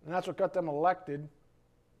 And that's what got them elected.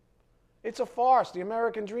 It's a farce, the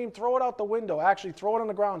American dream. Throw it out the window. Actually, throw it on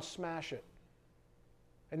the ground, smash it.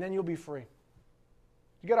 And then you'll be free.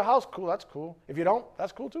 You get a house, cool, that's cool. If you don't,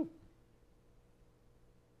 that's cool too.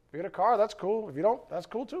 If you get a car, that's cool. If you don't, that's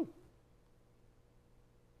cool too.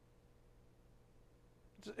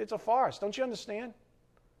 It's a farce. Don't you understand?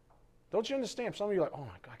 Don't you understand? Some of you are like, oh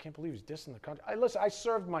my God, I can't believe he's dissing the country. Listen, I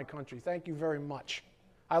served my country. Thank you very much.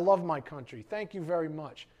 I love my country. Thank you very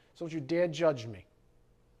much. So don't you dare judge me.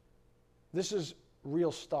 This is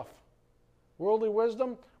real stuff. Worldly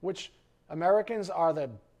wisdom, which Americans are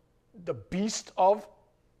the beast of,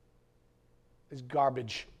 is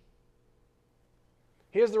garbage.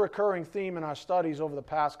 Here's the recurring theme in our studies over the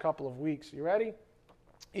past couple of weeks. You ready?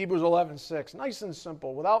 Hebrews 11:6. Nice and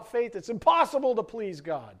simple. Without faith, it's impossible to please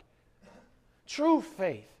God. True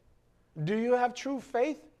faith. Do you have true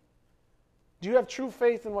faith? Do you have true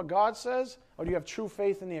faith in what God says? Or do you have true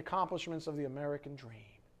faith in the accomplishments of the American dream?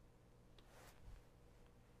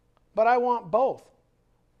 But I want both.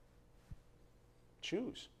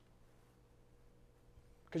 Choose.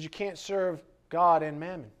 Because you can't serve God and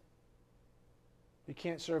mammon. You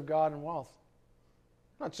can't serve God and wealth.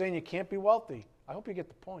 I'm not saying you can't be wealthy. I hope you get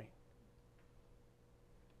the point.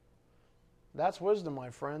 That's wisdom, my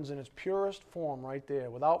friends, in its purest form right there.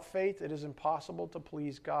 Without faith, it is impossible to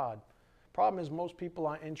please God. Problem is, most people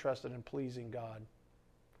aren't interested in pleasing God.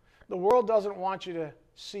 The world doesn't want you to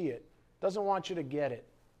see it, doesn't want you to get it.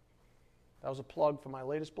 That was a plug for my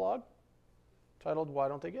latest blog, titled, Why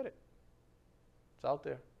Don't They Get It? It's out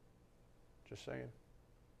there. Just saying.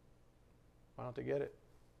 Why don't they get it?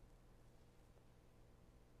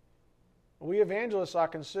 We evangelists are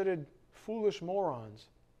considered foolish morons,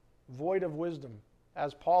 void of wisdom,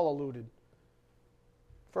 as Paul alluded.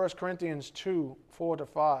 1 Corinthians 2,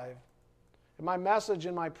 4-5. In my message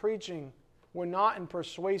and my preaching were not in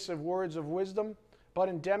persuasive words of wisdom, but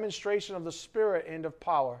in demonstration of the Spirit and of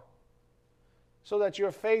power, so that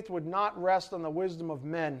your faith would not rest on the wisdom of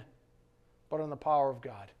men, but on the power of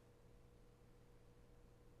God.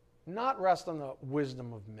 Not rest on the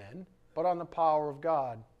wisdom of men, but on the power of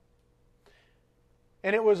God.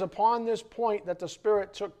 And it was upon this point that the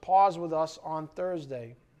Spirit took pause with us on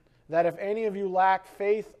Thursday, that if any of you lack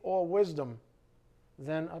faith or wisdom,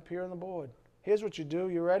 then up here on the board. Here's what you do.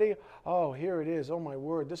 You ready? Oh, here it is. Oh, my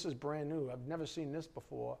word. This is brand new. I've never seen this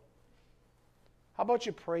before. How about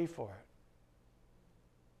you pray for it?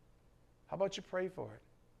 How about you pray for it?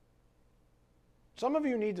 Some of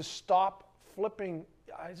you need to stop flipping.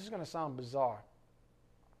 This is going to sound bizarre.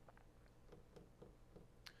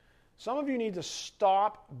 Some of you need to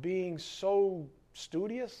stop being so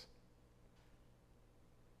studious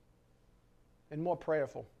and more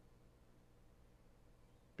prayerful.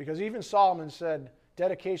 Because even Solomon said,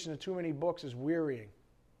 dedication to too many books is wearying.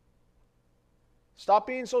 Stop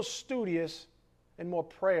being so studious and more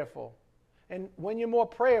prayerful. And when you're more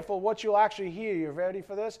prayerful, what you'll actually hear, you're ready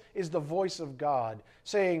for this, is the voice of God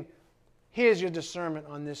saying, here's your discernment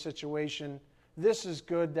on this situation. This is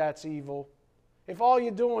good, that's evil. If all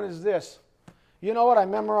you're doing is this, you know what? I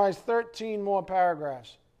memorized 13 more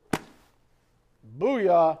paragraphs.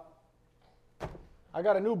 Booyah. I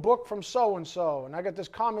got a new book from so-and-so, and I got this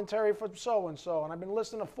commentary from so-and-so, and I've been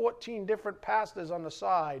listening to 14 different pastors on the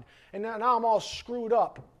side, and now I'm all screwed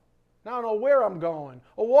up. Now I don't know where I'm going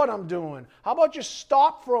or what I'm doing. How about you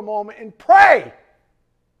stop for a moment and pray?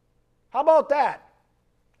 How about that?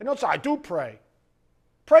 And notice I do pray.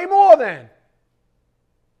 Pray more then.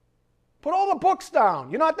 Put all the books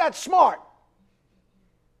down. You're not that smart.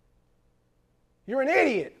 You're an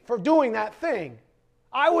idiot for doing that thing.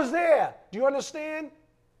 I was there. Do you understand?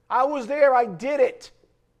 I was there. I did it.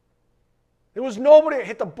 There was nobody that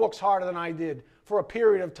hit the books harder than I did for a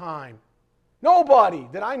period of time. Nobody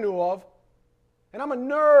that I knew of. And I'm a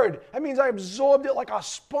nerd. That means I absorbed it like a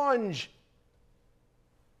sponge.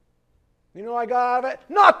 You know what I got out of it?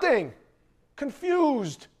 Nothing.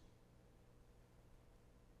 Confused.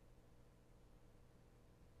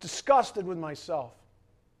 Disgusted with myself.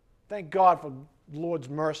 Thank God for the Lord's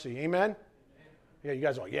mercy. Amen? Yeah, you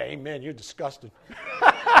guys are like, yeah, amen, you're disgusted.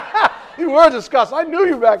 You were disgusted. I knew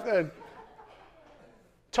you back then.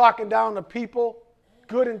 Talking down to people,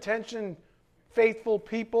 good intention, faithful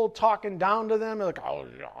people, talking down to them. They're like, oh,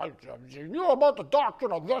 you know about the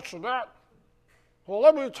doctrine of this and that? Well,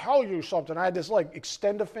 let me tell you something. I had this like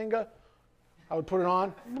extender finger. I would put it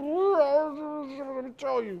on. Let me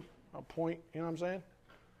tell you. I'll point, you know what I'm saying?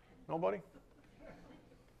 Nobody?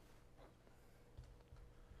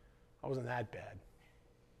 I wasn't that bad.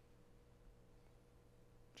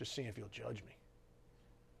 Just seeing if you'll judge me.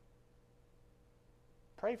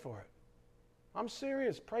 Pray for it. I'm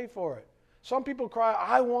serious. Pray for it. Some people cry,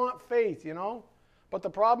 I want faith, you know. But the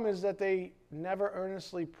problem is that they never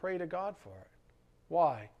earnestly pray to God for it.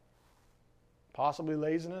 Why? Possibly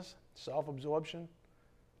laziness, self-absorption,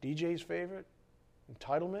 DJ's favorite,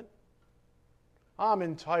 entitlement. I'm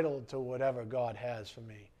entitled to whatever God has for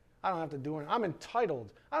me. I don't have to do anything. I'm entitled.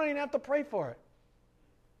 I don't even have to pray for it.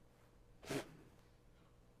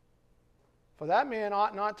 For that man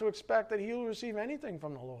ought not to expect that he will receive anything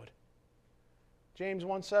from the Lord. James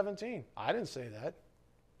 1:17. I didn't say that.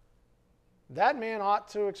 That man ought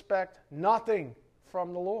to expect nothing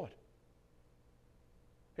from the Lord.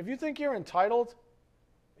 If you think you're entitled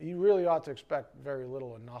you really ought to expect very little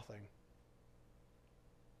or nothing.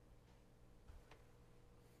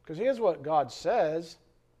 Because here's what God says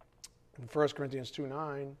in 1 Corinthians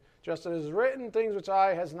 2:9, just as it is written, things which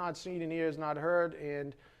eye has not seen and ear has not heard,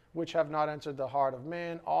 and which have not entered the heart of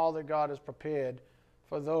man, all that God has prepared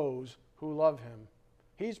for those who love him.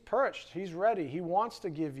 He's perched. He's ready. He wants to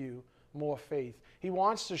give you more faith. He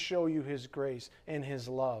wants to show you his grace and his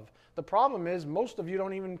love. The problem is most of you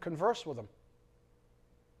don't even converse with him.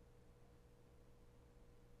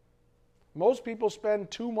 Most people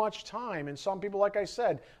spend too much time, and some people, like I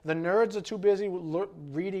said, the nerds are too busy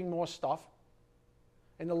reading more stuff,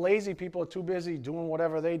 and the lazy people are too busy doing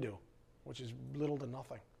whatever they do, which is little to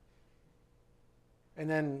nothing. And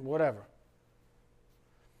then whatever.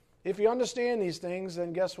 If you understand these things,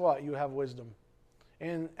 then guess what? You have wisdom.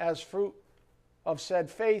 And as fruit of said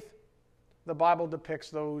faith, the Bible depicts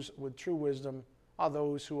those with true wisdom are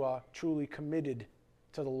those who are truly committed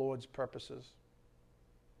to the Lord's purposes.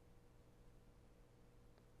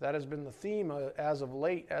 That has been the theme as of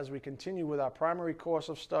late as we continue with our primary course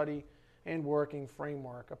of study and working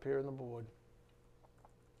framework up here on the board.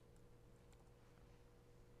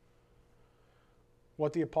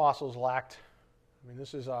 What the apostles lacked. I mean,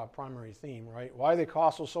 this is our primary theme, right? Why are the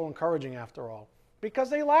apostles so encouraging after all? Because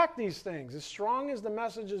they lack these things. As strong as the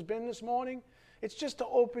message has been this morning, it's just to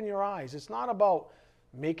open your eyes. It's not about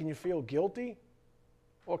making you feel guilty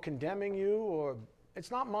or condemning you, or it's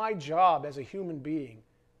not my job as a human being,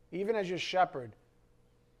 even as your shepherd,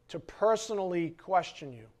 to personally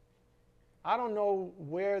question you. I don't know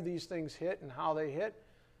where these things hit and how they hit,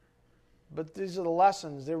 but these are the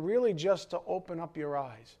lessons. They're really just to open up your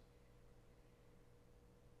eyes.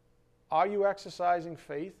 Are you exercising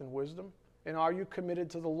faith and wisdom? And are you committed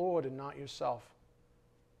to the Lord and not yourself?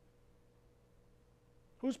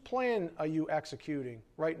 Whose plan are you executing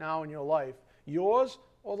right now in your life? Yours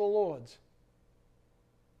or the Lord's?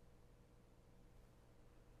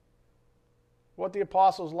 What the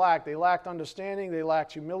apostles lacked, they lacked understanding, they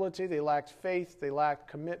lacked humility, they lacked faith, they lacked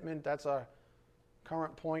commitment. That's our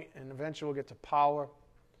current point, and eventually we'll get to power.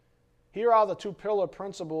 Here are the two pillar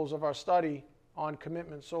principles of our study on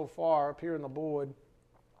commitment so far, up here on the board.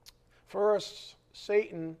 First,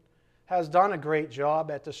 Satan has done a great job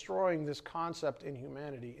at destroying this concept in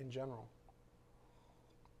humanity in general.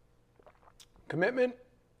 Commitment,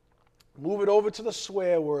 move it over to the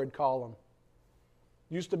swear word column.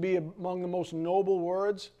 Used to be among the most noble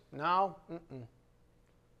words. Now,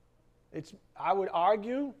 it's, I would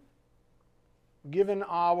argue, given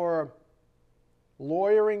our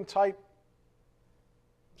lawyering type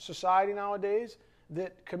society nowadays,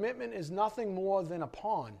 that commitment is nothing more than a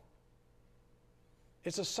pawn.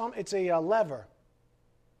 It's a lever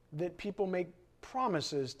that people make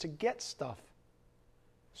promises to get stuff.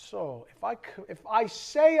 So if I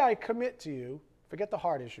say I commit to you, forget the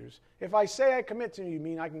heart issues. If I say I commit to you, you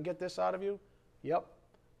mean I can get this out of you? Yep,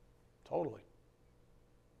 totally.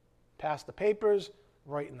 Pass the papers,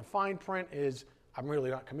 writing the fine print is I'm really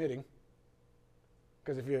not committing.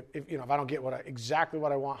 Because if I don't get exactly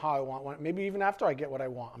what I want, how I want, maybe even after I get what I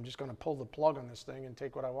want, I'm just going to pull the plug on this thing and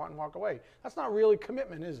take what I want and walk away. That's not really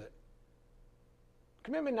commitment, is it?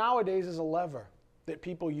 Commitment nowadays is a lever that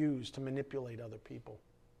people use to manipulate other people.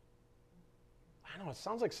 I know, it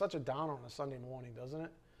sounds like such a downer on a Sunday morning, doesn't it?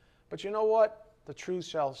 But you know what? The truth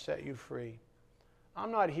shall set you free. I'm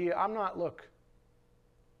not here to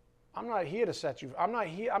set you. I'm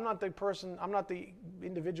not the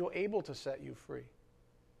individual able to set you free.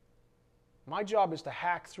 My job is to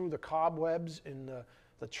hack through the cobwebs and the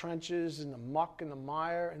trenches and the muck and the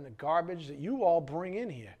mire and the garbage that you all bring in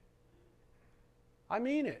here. I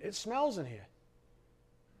mean it. It smells in here.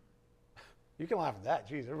 You can laugh at that.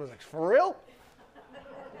 Jeez, everyone's like, for real?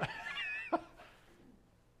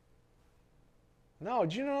 No,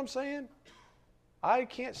 do you know what I'm saying? I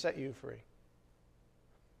can't set you free.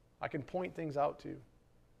 I can point things out to you.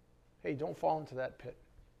 Hey, don't fall into that pit.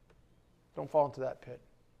 Don't fall into that pit.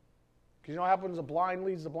 Because you know what happens when the blind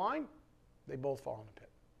leads the blind? They both fall in the pit.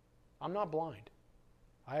 I'm not blind.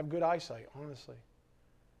 I have good eyesight, honestly.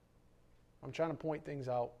 I'm trying to point things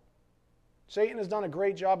out. Satan has done a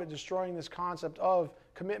great job at destroying this concept of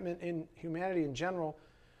commitment in humanity in general.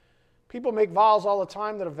 People make vows all the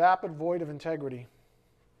time that are vapid, void of integrity.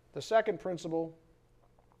 The second principle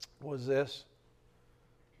was this.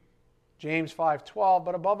 James 5:12,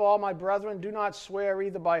 but above all, my brethren, do not swear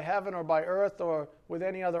either by heaven or by earth or with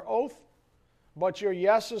any other oath, but your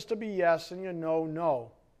yes is to be yes and your no,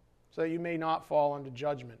 no, so that you may not fall under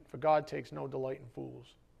judgment. For God takes no delight in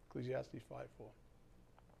fools. Ecclesiastes 5:4.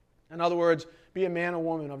 In other words, be a man or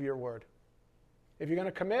woman of your word. If you're going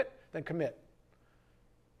to commit, then commit.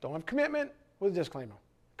 Don't have commitment with a disclaimer.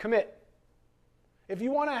 Commit. If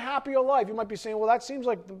you want a happier life, you might be saying, well, that seems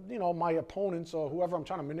like, my opponents or whoever I'm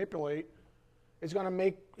trying to manipulate is going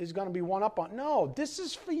to be one up on. No, this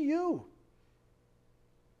is for you.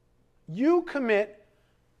 You commit,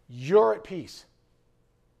 you're at peace.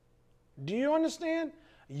 Do you understand?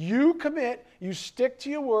 You commit, you stick to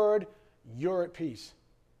your word, you're at peace.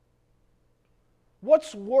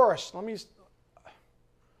 What's worse?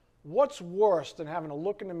 What's worse than having to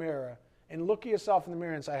look in the mirror and look at yourself in the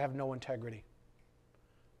mirror and say, I have no integrity?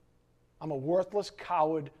 I'm a worthless,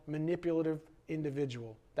 coward, manipulative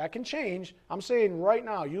individual. That can change. I'm saying right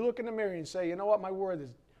now, you look in the mirror and say, you know what, my word is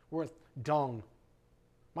worth dung.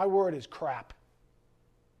 My word is crap.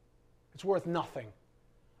 It's worth nothing.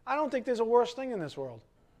 I don't think there's a worse thing in this world.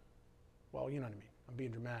 Well, you know what I mean. I'm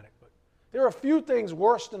being dramatic. But there are a few things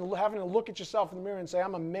worse than having to look at yourself in the mirror and say,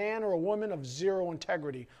 I'm a man or a woman of zero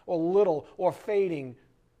integrity, or little, or fading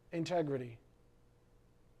integrity.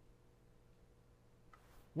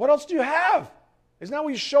 What else do you have? Isn't that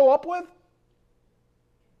what you show up with?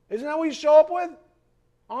 Isn't that what you show up with?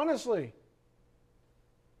 Honestly.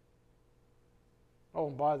 Oh,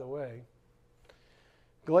 and by the way,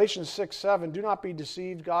 Galatians 6:7, do not be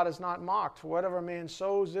deceived, God is not mocked. For whatever a man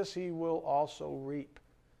sows, this he will also reap.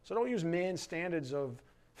 So don't use man's standards of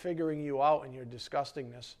figuring you out and your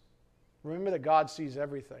disgustingness. Remember that God sees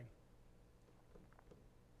everything.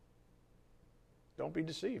 Don't be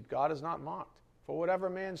deceived, God is not mocked. For whatever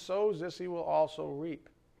a man sows, this he will also reap.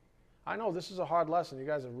 I know this is a hard lesson. You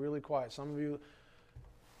guys are really quiet. Some of you...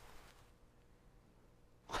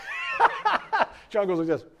 John goes like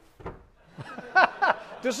this.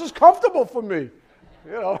 This is comfortable for me.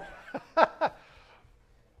 But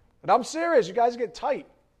I'm serious. You guys get tight.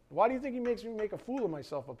 Why do you think he makes me make a fool of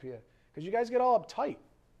myself up here? Because you guys get all uptight.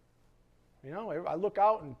 I look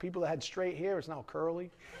out and people that had straight hair, it's now curly.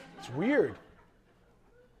 It's weird.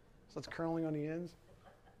 So it's curling on the ends.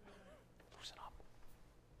 Loosen up.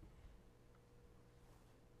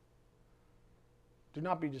 Do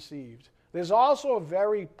not be deceived. There's also a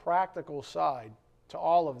very practical side to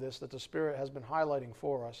all of this that the Spirit has been highlighting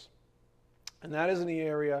for us. And that is in the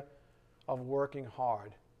area of working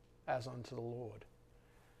hard as unto the Lord.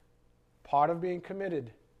 Part of being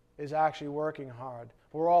committed is actually working hard.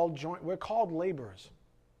 We're called laborers.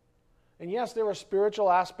 And yes, there are spiritual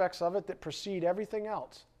aspects of it that precede everything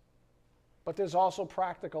else. But there's also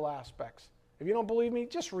practical aspects. If you don't believe me,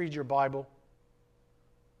 just read your Bible.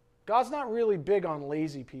 God's not really big on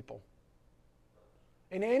lazy people.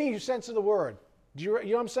 In any sense of the word. You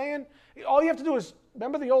know what I'm saying? All you have to do is,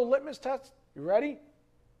 remember the old litmus test? You ready?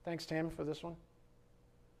 Thanks, Tammy, for this one.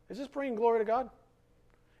 Is this bringing glory to God?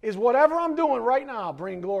 Is whatever I'm doing right now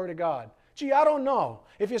bringing glory to God? Gee, I don't know.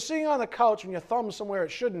 If you're sitting on the couch and your thumb's somewhere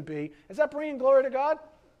it shouldn't be, is that bringing glory to God?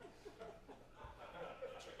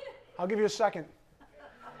 I'll give you a second.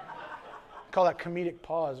 Call that comedic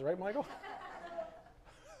pause, right, Michael?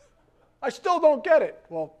 I still don't get it.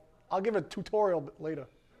 Well, I'll give a tutorial later.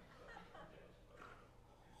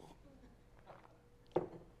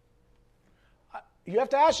 You have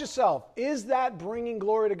to ask yourself, is that bringing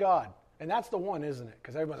glory to God? And that's the one, isn't it?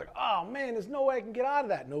 Because everybody's like, oh man, there's no way I can get out of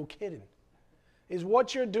that. No kidding. Is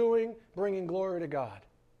what you're doing bringing glory to God?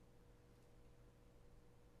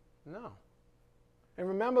 No. And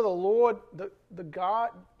remember, the Lord,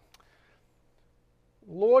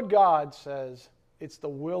 Lord God says it's the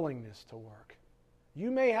willingness to work.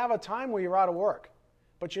 You may have a time where you're out of work,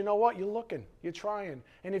 but you know what? You're looking, you're trying.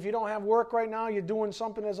 And if you don't have work right now, you're doing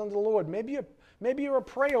something as unto the Lord. Maybe you're a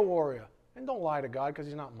prayer warrior. And don't lie to God because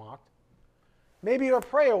he's not mocked. Maybe you're a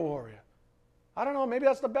prayer warrior. I don't know, maybe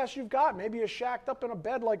that's the best you've got. Maybe you're shacked up in a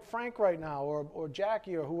bed like Frank right now, or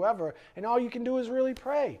Jackie or whoever, and all you can do is really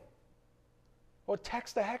pray. Or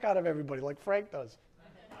text the heck out of everybody like Frank does.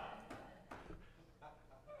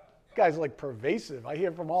 Guy's like pervasive. I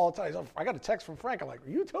hear from all the time. I got a text from Frank. I'm like,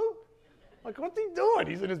 you too? I'm like, what's he doing?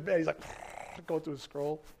 He's in his bed. He's like, go through his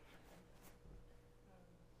scroll.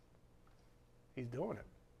 He's doing it.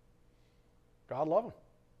 God love him.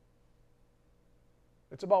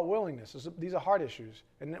 It's about willingness. These are heart issues.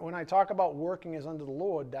 And when I talk about working as unto the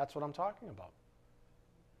Lord, that's what I'm talking about.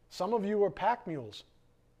 Some of you are pack mules,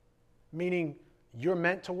 meaning you're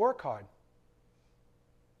meant to work hard.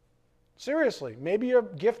 Seriously, maybe your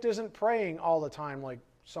gift isn't praying all the time like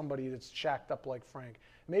somebody that's shacked up like Frank.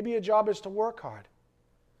 Maybe your job is to work hard.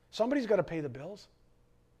 Somebody's got to pay the bills.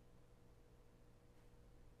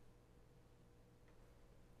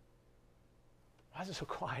 Why is it so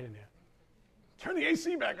quiet in here? Turn the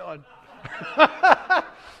AC back on.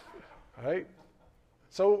 Right?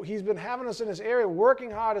 So he's been having us in this area,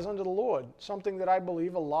 working hard as unto the Lord, something that I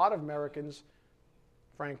believe a lot of Americans,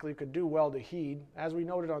 frankly, could do well to heed, as we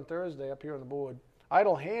noted on Thursday up here on the board.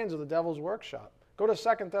 Idle hands are the devil's workshop. Go to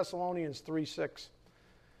 2 Thessalonians 3:6.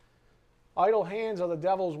 Idle hands are the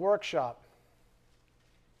devil's workshop.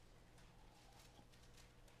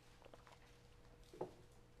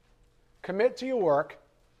 Commit to your work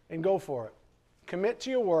and go for it. Commit to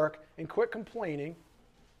your work and quit complaining.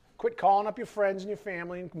 Quit calling up your friends and your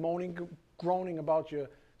family and moaning, groaning about your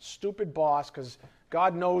stupid boss, because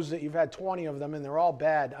God knows that you've had 20 of them and they're all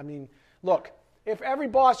bad. I mean, look, if every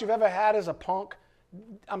boss you've ever had is a punk,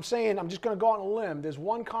 I'm just going to go out on a limb. There's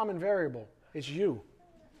one common variable. It's you.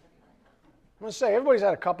 I'm going to say everybody's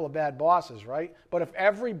had a couple of bad bosses, right? But if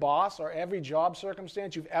every boss or every job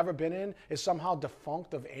circumstance you've ever been in is somehow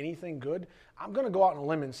defunct of anything good, I'm going to go out on a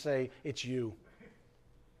limb and say it's you.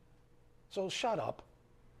 So shut up.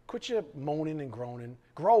 Quit your moaning and groaning.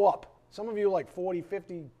 Grow up. Some of you are like 40,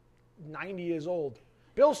 50, 90 years old.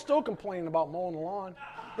 Bill's still complaining about mowing the lawn.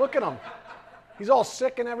 Look at him. He's all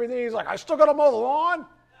sick and everything. He's like, I still got to mow the lawn?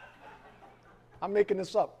 I'm making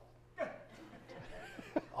this up.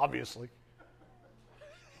 Obviously.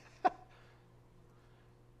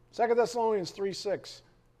 2 Thessalonians 3:6.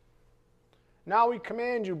 Now we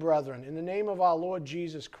command you, brethren, in the name of our Lord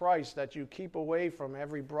Jesus Christ, that you keep away from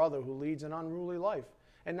every brother who leads an unruly life,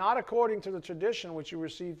 and not according to the tradition which you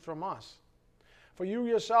received from us. For you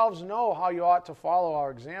yourselves know how you ought to follow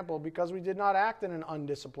our example, because we did not act in an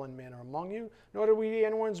undisciplined manner among you, nor did we eat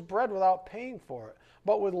anyone's bread without paying for it.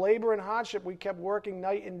 But with labor and hardship we kept working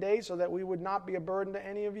night and day, so that we would not be a burden to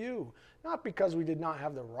any of you, not because we did not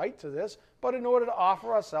have the right to this, but in order to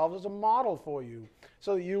offer ourselves as a model for you,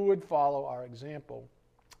 so that you would follow our example.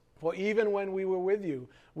 For even when we were with you,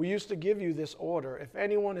 we used to give you this order: if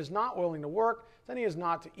anyone is not willing to work, then he is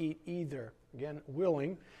not to eat either. Again,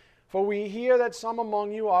 willing. For we hear that some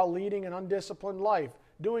among you are leading an undisciplined life,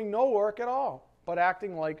 doing no work at all, but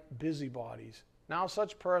acting like busybodies. Now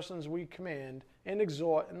such persons we command and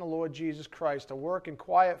exhort in the Lord Jesus Christ to work in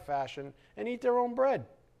quiet fashion and eat their own bread.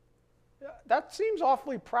 That seems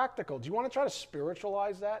awfully practical. Do you want to try to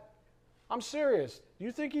spiritualize that? I'm serious. Do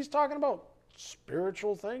you think he's talking about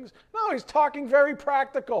spiritual things? No, he's talking very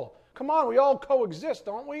practical. Come on, we all coexist,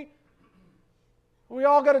 don't we? We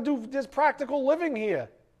all got to do this practical living here.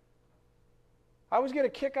 I always get a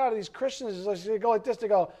kick out of these Christians as they go like this. They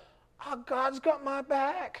go, oh, God's got my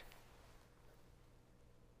back.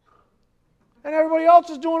 And everybody else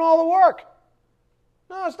is doing all the work.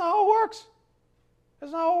 No, that's not how it works.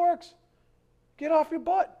 That's not how it works. Get off your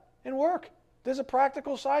butt and work. There's a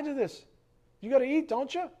practical side to this. You got to eat,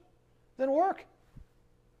 don't you? Then work.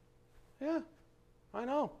 Yeah, I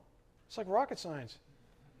know. It's like rocket science.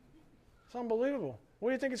 It's unbelievable. What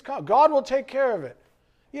do you think it's called? God will take care of it.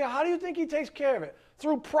 Yeah, how do you think he takes care of it?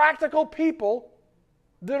 Through practical people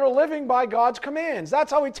that are living by God's commands. That's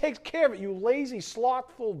how he takes care of it, you lazy,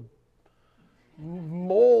 slothful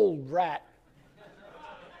mole rat.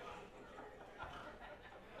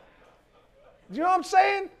 Do you know what I'm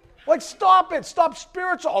saying? Like, stop it. Stop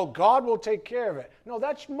spiritual. Oh, God will take care of it. No,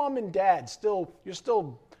 that's mom and dad. You're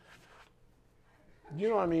still, you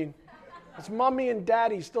know what I mean? It's mommy and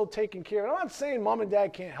daddy still taking care of it. I'm not saying mom and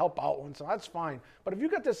dad can't help out once, so that's fine. But if you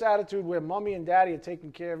got this attitude where mommy and daddy are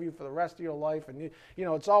taking care of you for the rest of your life, and you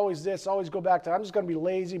know, it's always this, always go back to, I'm just going to be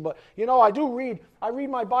lazy. But you know, I read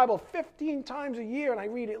my Bible 15 times a year, and I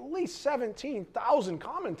read at least 17,000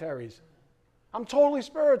 commentaries. I'm totally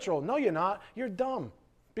spiritual. No, you're not. You're dumb.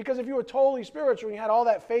 Because if you were totally spiritual and you had all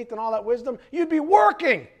that faith and all that wisdom, you'd be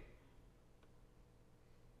working.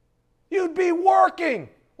 You'd be working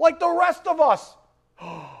like the rest of us.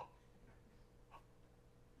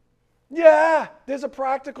 Yeah, there's a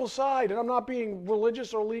practical side, and I'm not being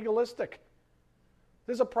religious or legalistic.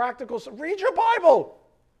 There's a practical side. Read your Bible.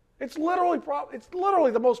 It's literally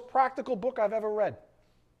the most practical book I've ever read.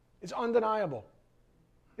 It's undeniable.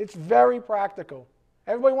 It's very practical.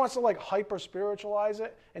 Everybody wants to like hyper-spiritualize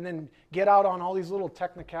it and then get out on all these little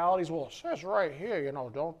technicalities. Well, it says right here, you know,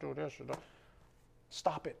 don't do this. Or don't.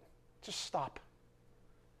 Stop it. Just stop.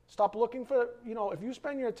 Stop looking for, you know, if you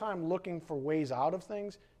spend your time looking for ways out of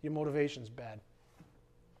things, your motivation's bad.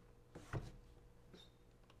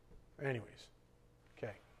 Anyways,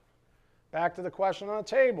 okay. Back to the question on the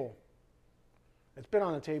table. It's been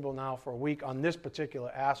on the table now for a week on this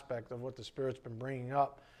particular aspect of what the Spirit's been bringing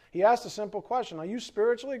up. He asked a simple question: are you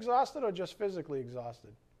spiritually exhausted or just physically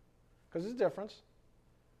exhausted? Because there's a difference.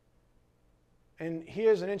 And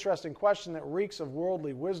here's an interesting question that reeks of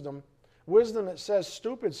worldly wisdom. Wisdom that says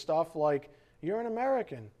stupid stuff like, you're an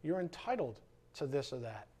American, you're entitled to this or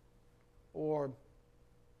that. Or,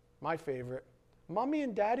 my favorite, Mommy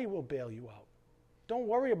and Daddy will bail you out. Don't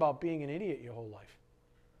worry about being an idiot your whole life.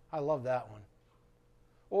 I love that one.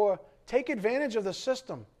 Or take advantage of the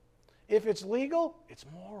system. If it's legal, it's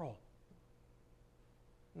moral.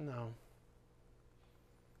 No.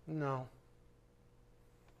 No.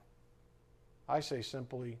 I say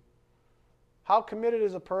simply, how committed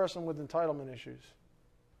is a person with entitlement issues?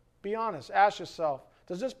 Be honest. Ask yourself,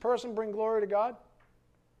 does this person bring glory to God?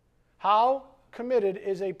 How committed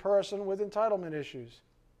is a person with entitlement issues?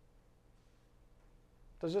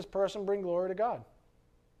 Does this person bring glory to God?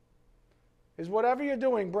 Is whatever you're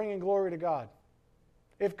doing bringing glory to God?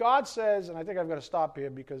 If God says, and I think I've got to stop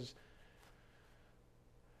here because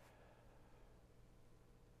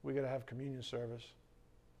we got to have communion service.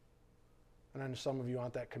 And I know some of you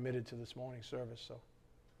aren't that committed to this morning's service, so.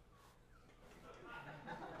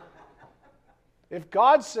 If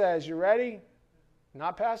God says, you ready?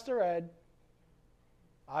 Not Pastor Ed.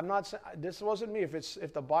 I'm not. This wasn't me.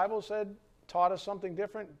 If the Bible taught us something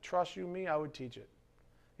different, trust you me, I would teach it.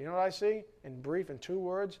 You know what I see? In brief, in 2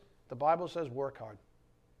 words, the Bible says work hard.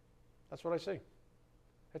 That's what I see.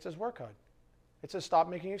 It says work hard. It says stop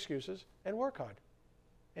making excuses and work hard.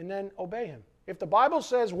 And then obey Him. If the Bible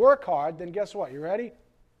says work hard, then guess what? You ready?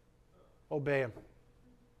 Obey Him.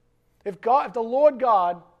 If the Lord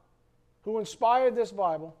God, who inspired this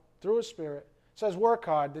Bible through His Spirit, says work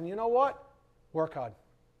hard, then you know what? Work hard.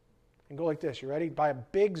 And go like this. You ready? Buy a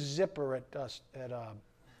big zipper at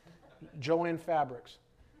Joann Fabrics.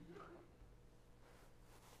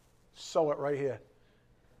 Sew it right here.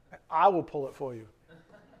 I will pull it for you.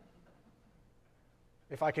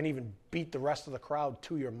 If I can even beat the rest of the crowd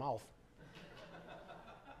to your mouth.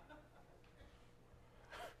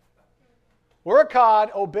 Work hard,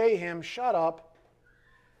 obey Him, shut up.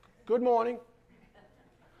 Good morning.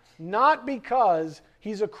 Not because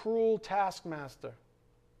He's a cruel taskmaster,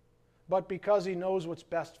 but because He knows what's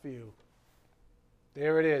best for you.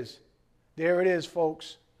 There it is. There it is,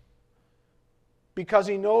 folks. Because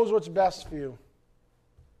He knows what's best for you.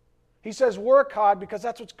 He says work hard because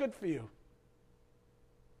that's what's good for you.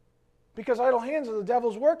 Because idle hands are the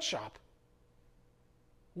devil's workshop.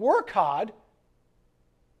 Work hard,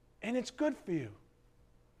 and it's good for you.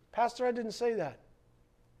 Pastor Ed didn't say that.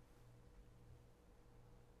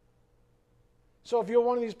 So if you're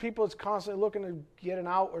one of these people that's constantly looking to get an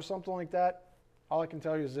out or something like that, all I can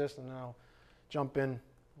tell you is this, and then I'll jump in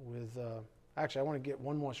with... actually, I want to get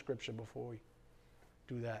one more scripture before we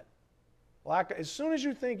do that. As soon as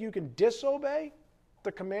you think you can disobey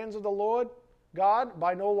the commands of the Lord God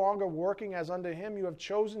by no longer working as unto Him, you have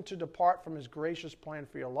chosen to depart from His gracious plan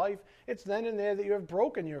for your life. It's then and there that you have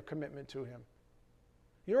broken your commitment to Him.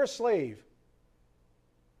 You're a slave.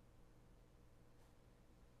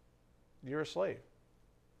 You're a slave.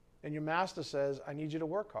 And your master says, I need you to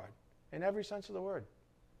work hard, in every sense of the word.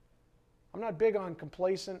 I'm not big on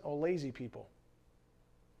complacent or lazy people.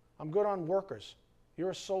 I'm good on workers.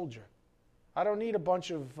 You're a soldier. I don't need a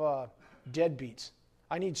bunch of deadbeats.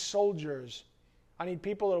 I need soldiers. I need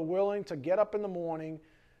people that are willing to get up in the morning,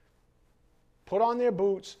 put on their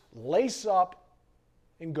boots, lace up,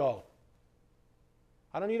 and go.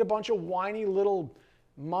 I don't need a bunch of whiny little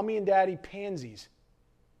mommy and daddy pansies.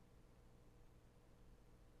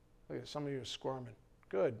 Look at some of you are squirming.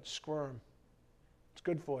 Good, squirm. It's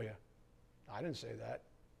good for you. I didn't say that.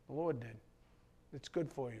 The Lord did. It's good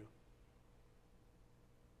for you.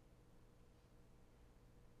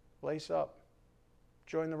 Lace up.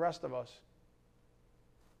 Join the rest of us.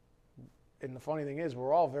 And the funny thing is,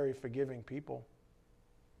 we're all very forgiving people.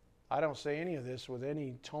 I don't say any of this with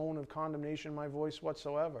any tone of condemnation in my voice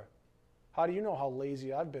whatsoever. How do you know how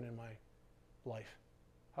lazy I've been in my life?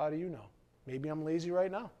 How do you know? Maybe I'm lazy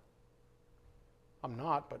right now. I'm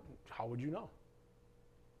not, but how would you know?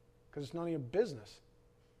 Because it's none of your business.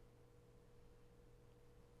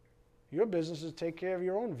 Your business is to take care of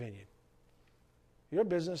your own vineyard. Your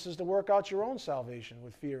business is to work out your own salvation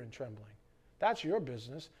with fear and trembling. That's your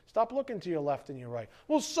business. Stop looking to your left and your right.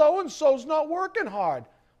 Well, so-and-so's not working hard.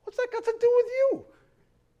 What's that got to do with you?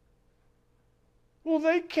 Well,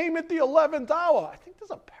 they came at the 11th hour. I think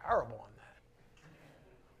there's a parable on that.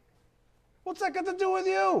 What's that got to do with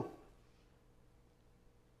you?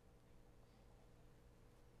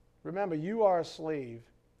 Remember, you are a slave,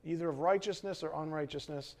 either of righteousness or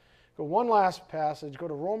unrighteousness. Go one last passage. Go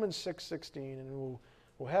to Romans 6:16, and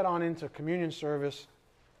we'll head on into communion service.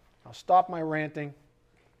 I'll stop my ranting.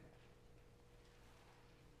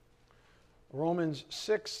 Romans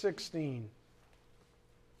 6:16.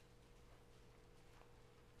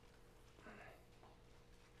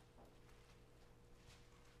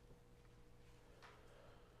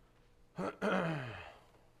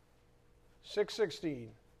 6:16.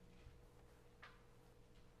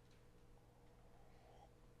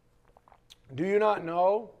 Do you not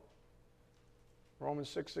know, Romans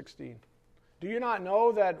 6:16, do you not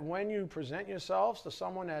know that when you present yourselves to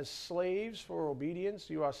someone as slaves for obedience,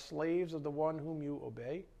 you are slaves of the one whom you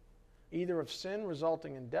obey, either of sin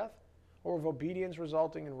resulting in death or of obedience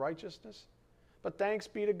resulting in righteousness? But thanks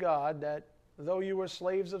be to God that though you were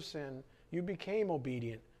slaves of sin, you became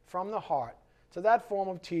obedient from the heart to that form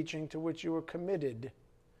of teaching to which you were committed.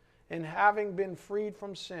 And having been freed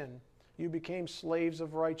from sin, you became slaves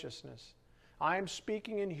of righteousness. I am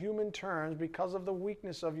speaking in human terms because of the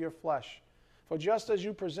weakness of your flesh. For just as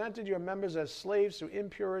you presented your members as slaves to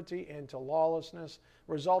impurity and to lawlessness,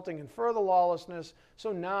 resulting in further lawlessness,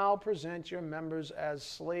 so now present your members as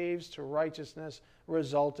slaves to righteousness,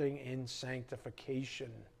 resulting in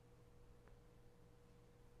sanctification.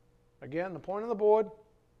 Again, the point on the board.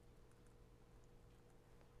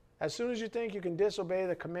 As soon as you think you can disobey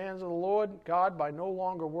the commands of the Lord God by no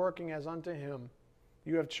longer working as unto him,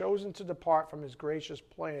 you have chosen to depart from his gracious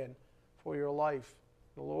plan for your life.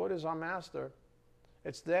 The Lord is our master.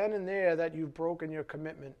 It's then and there that you've broken your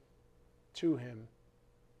commitment to him.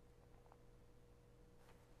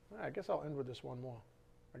 I guess I'll end with this one more.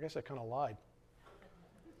 I guess I kind of lied.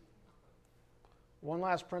 One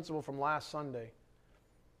last principle from last Sunday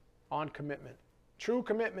on commitment. True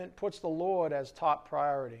commitment puts the Lord as top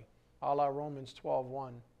priority, a la Romans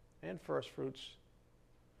 12:1 and first fruits.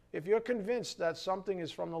 If you're convinced that something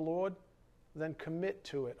is from the Lord, then commit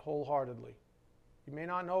to it wholeheartedly. You may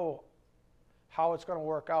not know how it's going to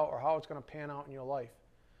work out or how it's going to pan out in your life.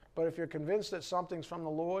 But if you're convinced that something's from the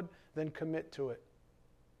Lord, then commit to it.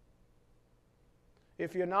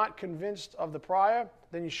 If you're not convinced of the prior,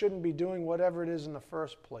 then you shouldn't be doing whatever it is in the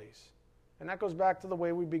first place. And that goes back to the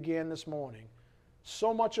way we began this morning.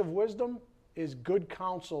 So much of wisdom is good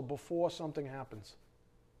counsel before something happens.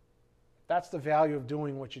 That's the value of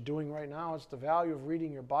doing what you're doing right now. It's the value of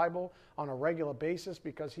reading your Bible on a regular basis,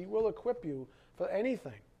 because he will equip you for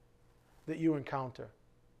anything that you encounter.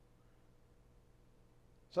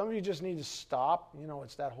 Some of you just need to stop.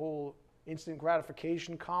 It's that whole instant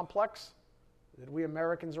gratification complex that we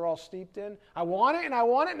Americans are all steeped in. I want it and I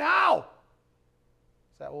want it now.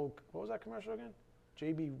 It's that old, what was that commercial again?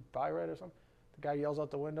 J.B. Byred or something? The guy yells out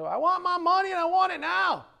the window, I want my money and I want it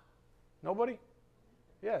now. Nobody?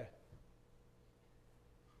 Yeah.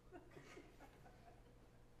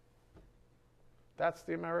 That's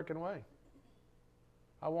the American way.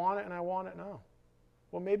 I want it and I want it now.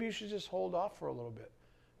 Well, maybe you should just hold off for a little bit.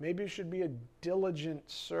 Maybe you should be a diligent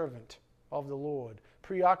servant of the Lord.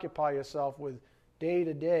 Preoccupy yourself with day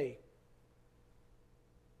to day.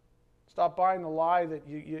 Stop buying the lie that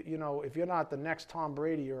if you're not the next Tom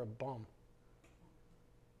Brady, you're a bum.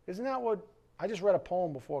 Isn't that what I just read a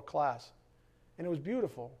poem before class, and it was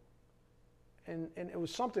beautiful. And it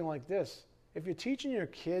was something like this: if you're teaching your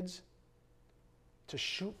kids to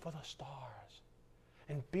shoot for the stars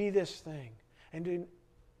and be this thing, and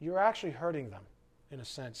you're actually hurting them in a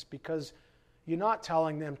sense, because you're not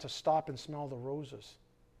telling them to stop and smell the roses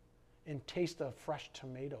and taste a fresh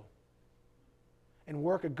tomato and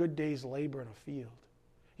work a good day's labor in a field.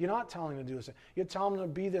 You're not telling them to do this. You're telling them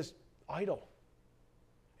to be this idol.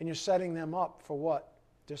 And you're setting them up for what?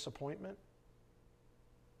 Disappointment?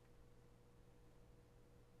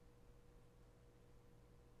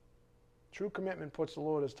 True commitment puts the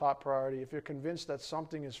Lord as top priority. If you're convinced that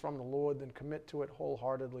something is from the Lord, then commit to it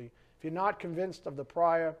wholeheartedly. If you're not convinced of the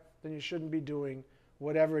prior, then you shouldn't be doing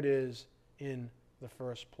whatever it is in the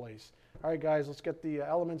first place. All right, guys, let's get the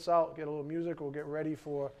elements out, get a little music. We'll get ready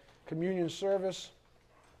for communion service.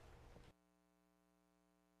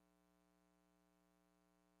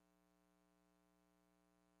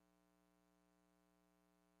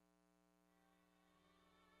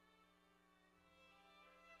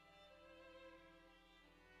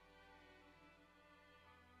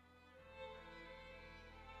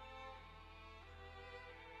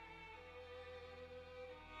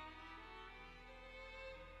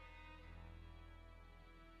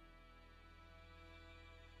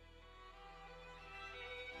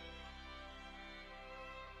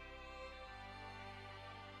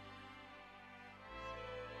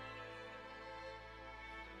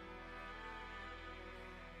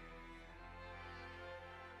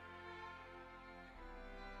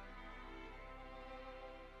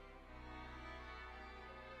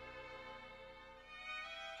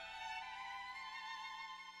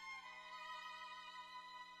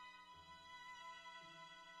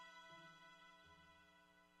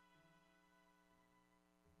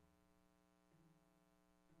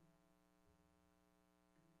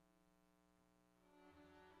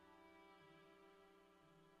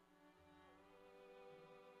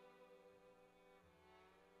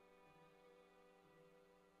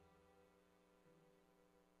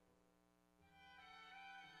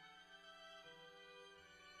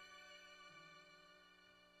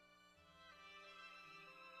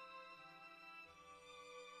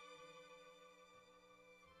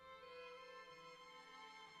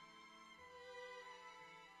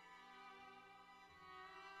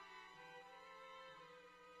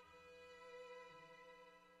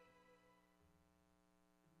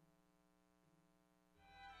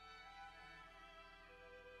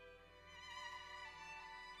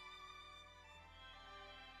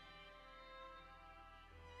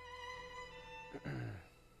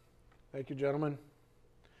 Thank you, gentlemen.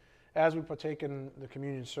 As we partake in the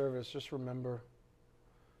communion service, just remember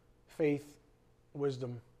faith,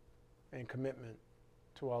 wisdom, and commitment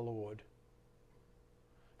to our Lord.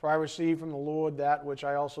 For I received from the Lord that which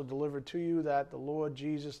I also delivered to you, that the Lord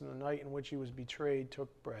Jesus, in the night in which he was betrayed, took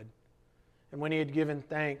bread. And when he had given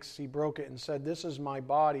thanks, he broke it and said, "This is my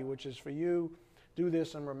body, which is for you. Do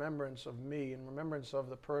this in remembrance of me." In remembrance of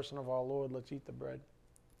the person of our Lord, let's eat the bread.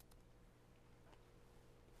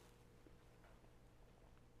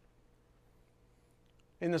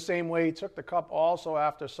 In the same way, he took the cup also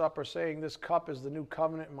after supper, saying, "This cup is the new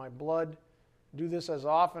covenant in my blood. Do this as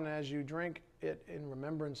often as you drink it in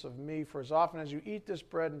remembrance of me. For as often as you eat this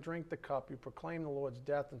bread and drink the cup, you proclaim the Lord's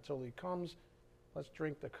death until he comes." Let's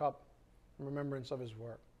drink the cup in remembrance of his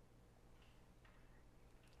work.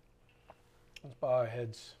 Let's bow our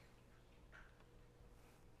heads.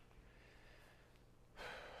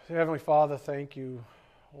 Dear Heavenly Father, thank you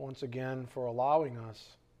once again for allowing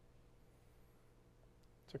us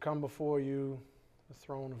to come before you, the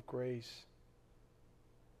throne of grace,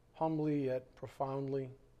 humbly yet profoundly,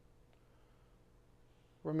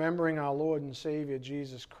 remembering our Lord and Savior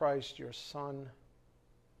Jesus Christ, your Son,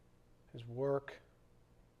 his work.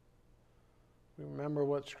 We remember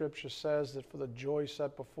what Scripture says, that for the joy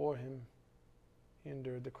set before him, he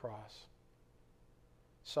endured the cross,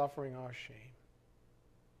 suffering our shame.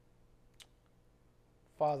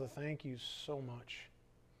 Father, thank you so much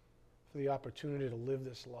for the opportunity to live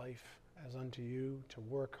this life as unto you, to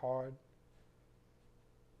work hard,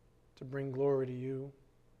 to bring glory to you.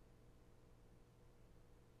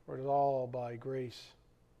 For it is all by grace,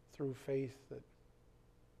 through faith, that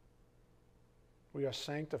we are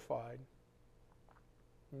sanctified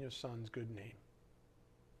in your Son's good name.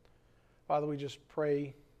 Father, we just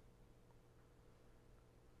pray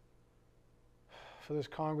for this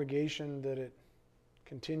congregation, that it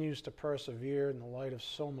continues to persevere in the light of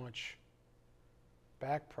so much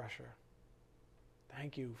back pressure.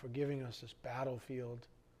 Thank you for giving us this battlefield.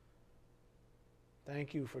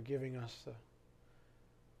 Thank you for giving us the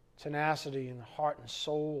tenacity and the heart and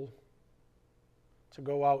soul to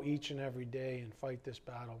go out each and every day and fight this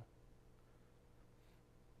battle.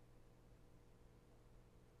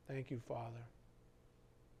 Thank you, Father,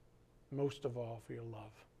 most of all for your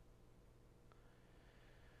love.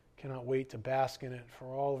 Cannot wait to bask in it for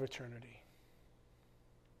all of eternity.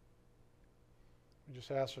 We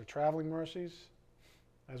just ask for traveling mercies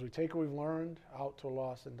as we take what we've learned out to a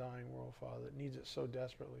lost and dying world, Father, that needs it so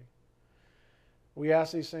desperately. We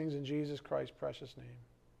ask these things in Jesus Christ's precious name.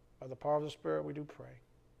 By the power of the Spirit, we do pray.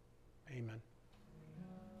 Amen.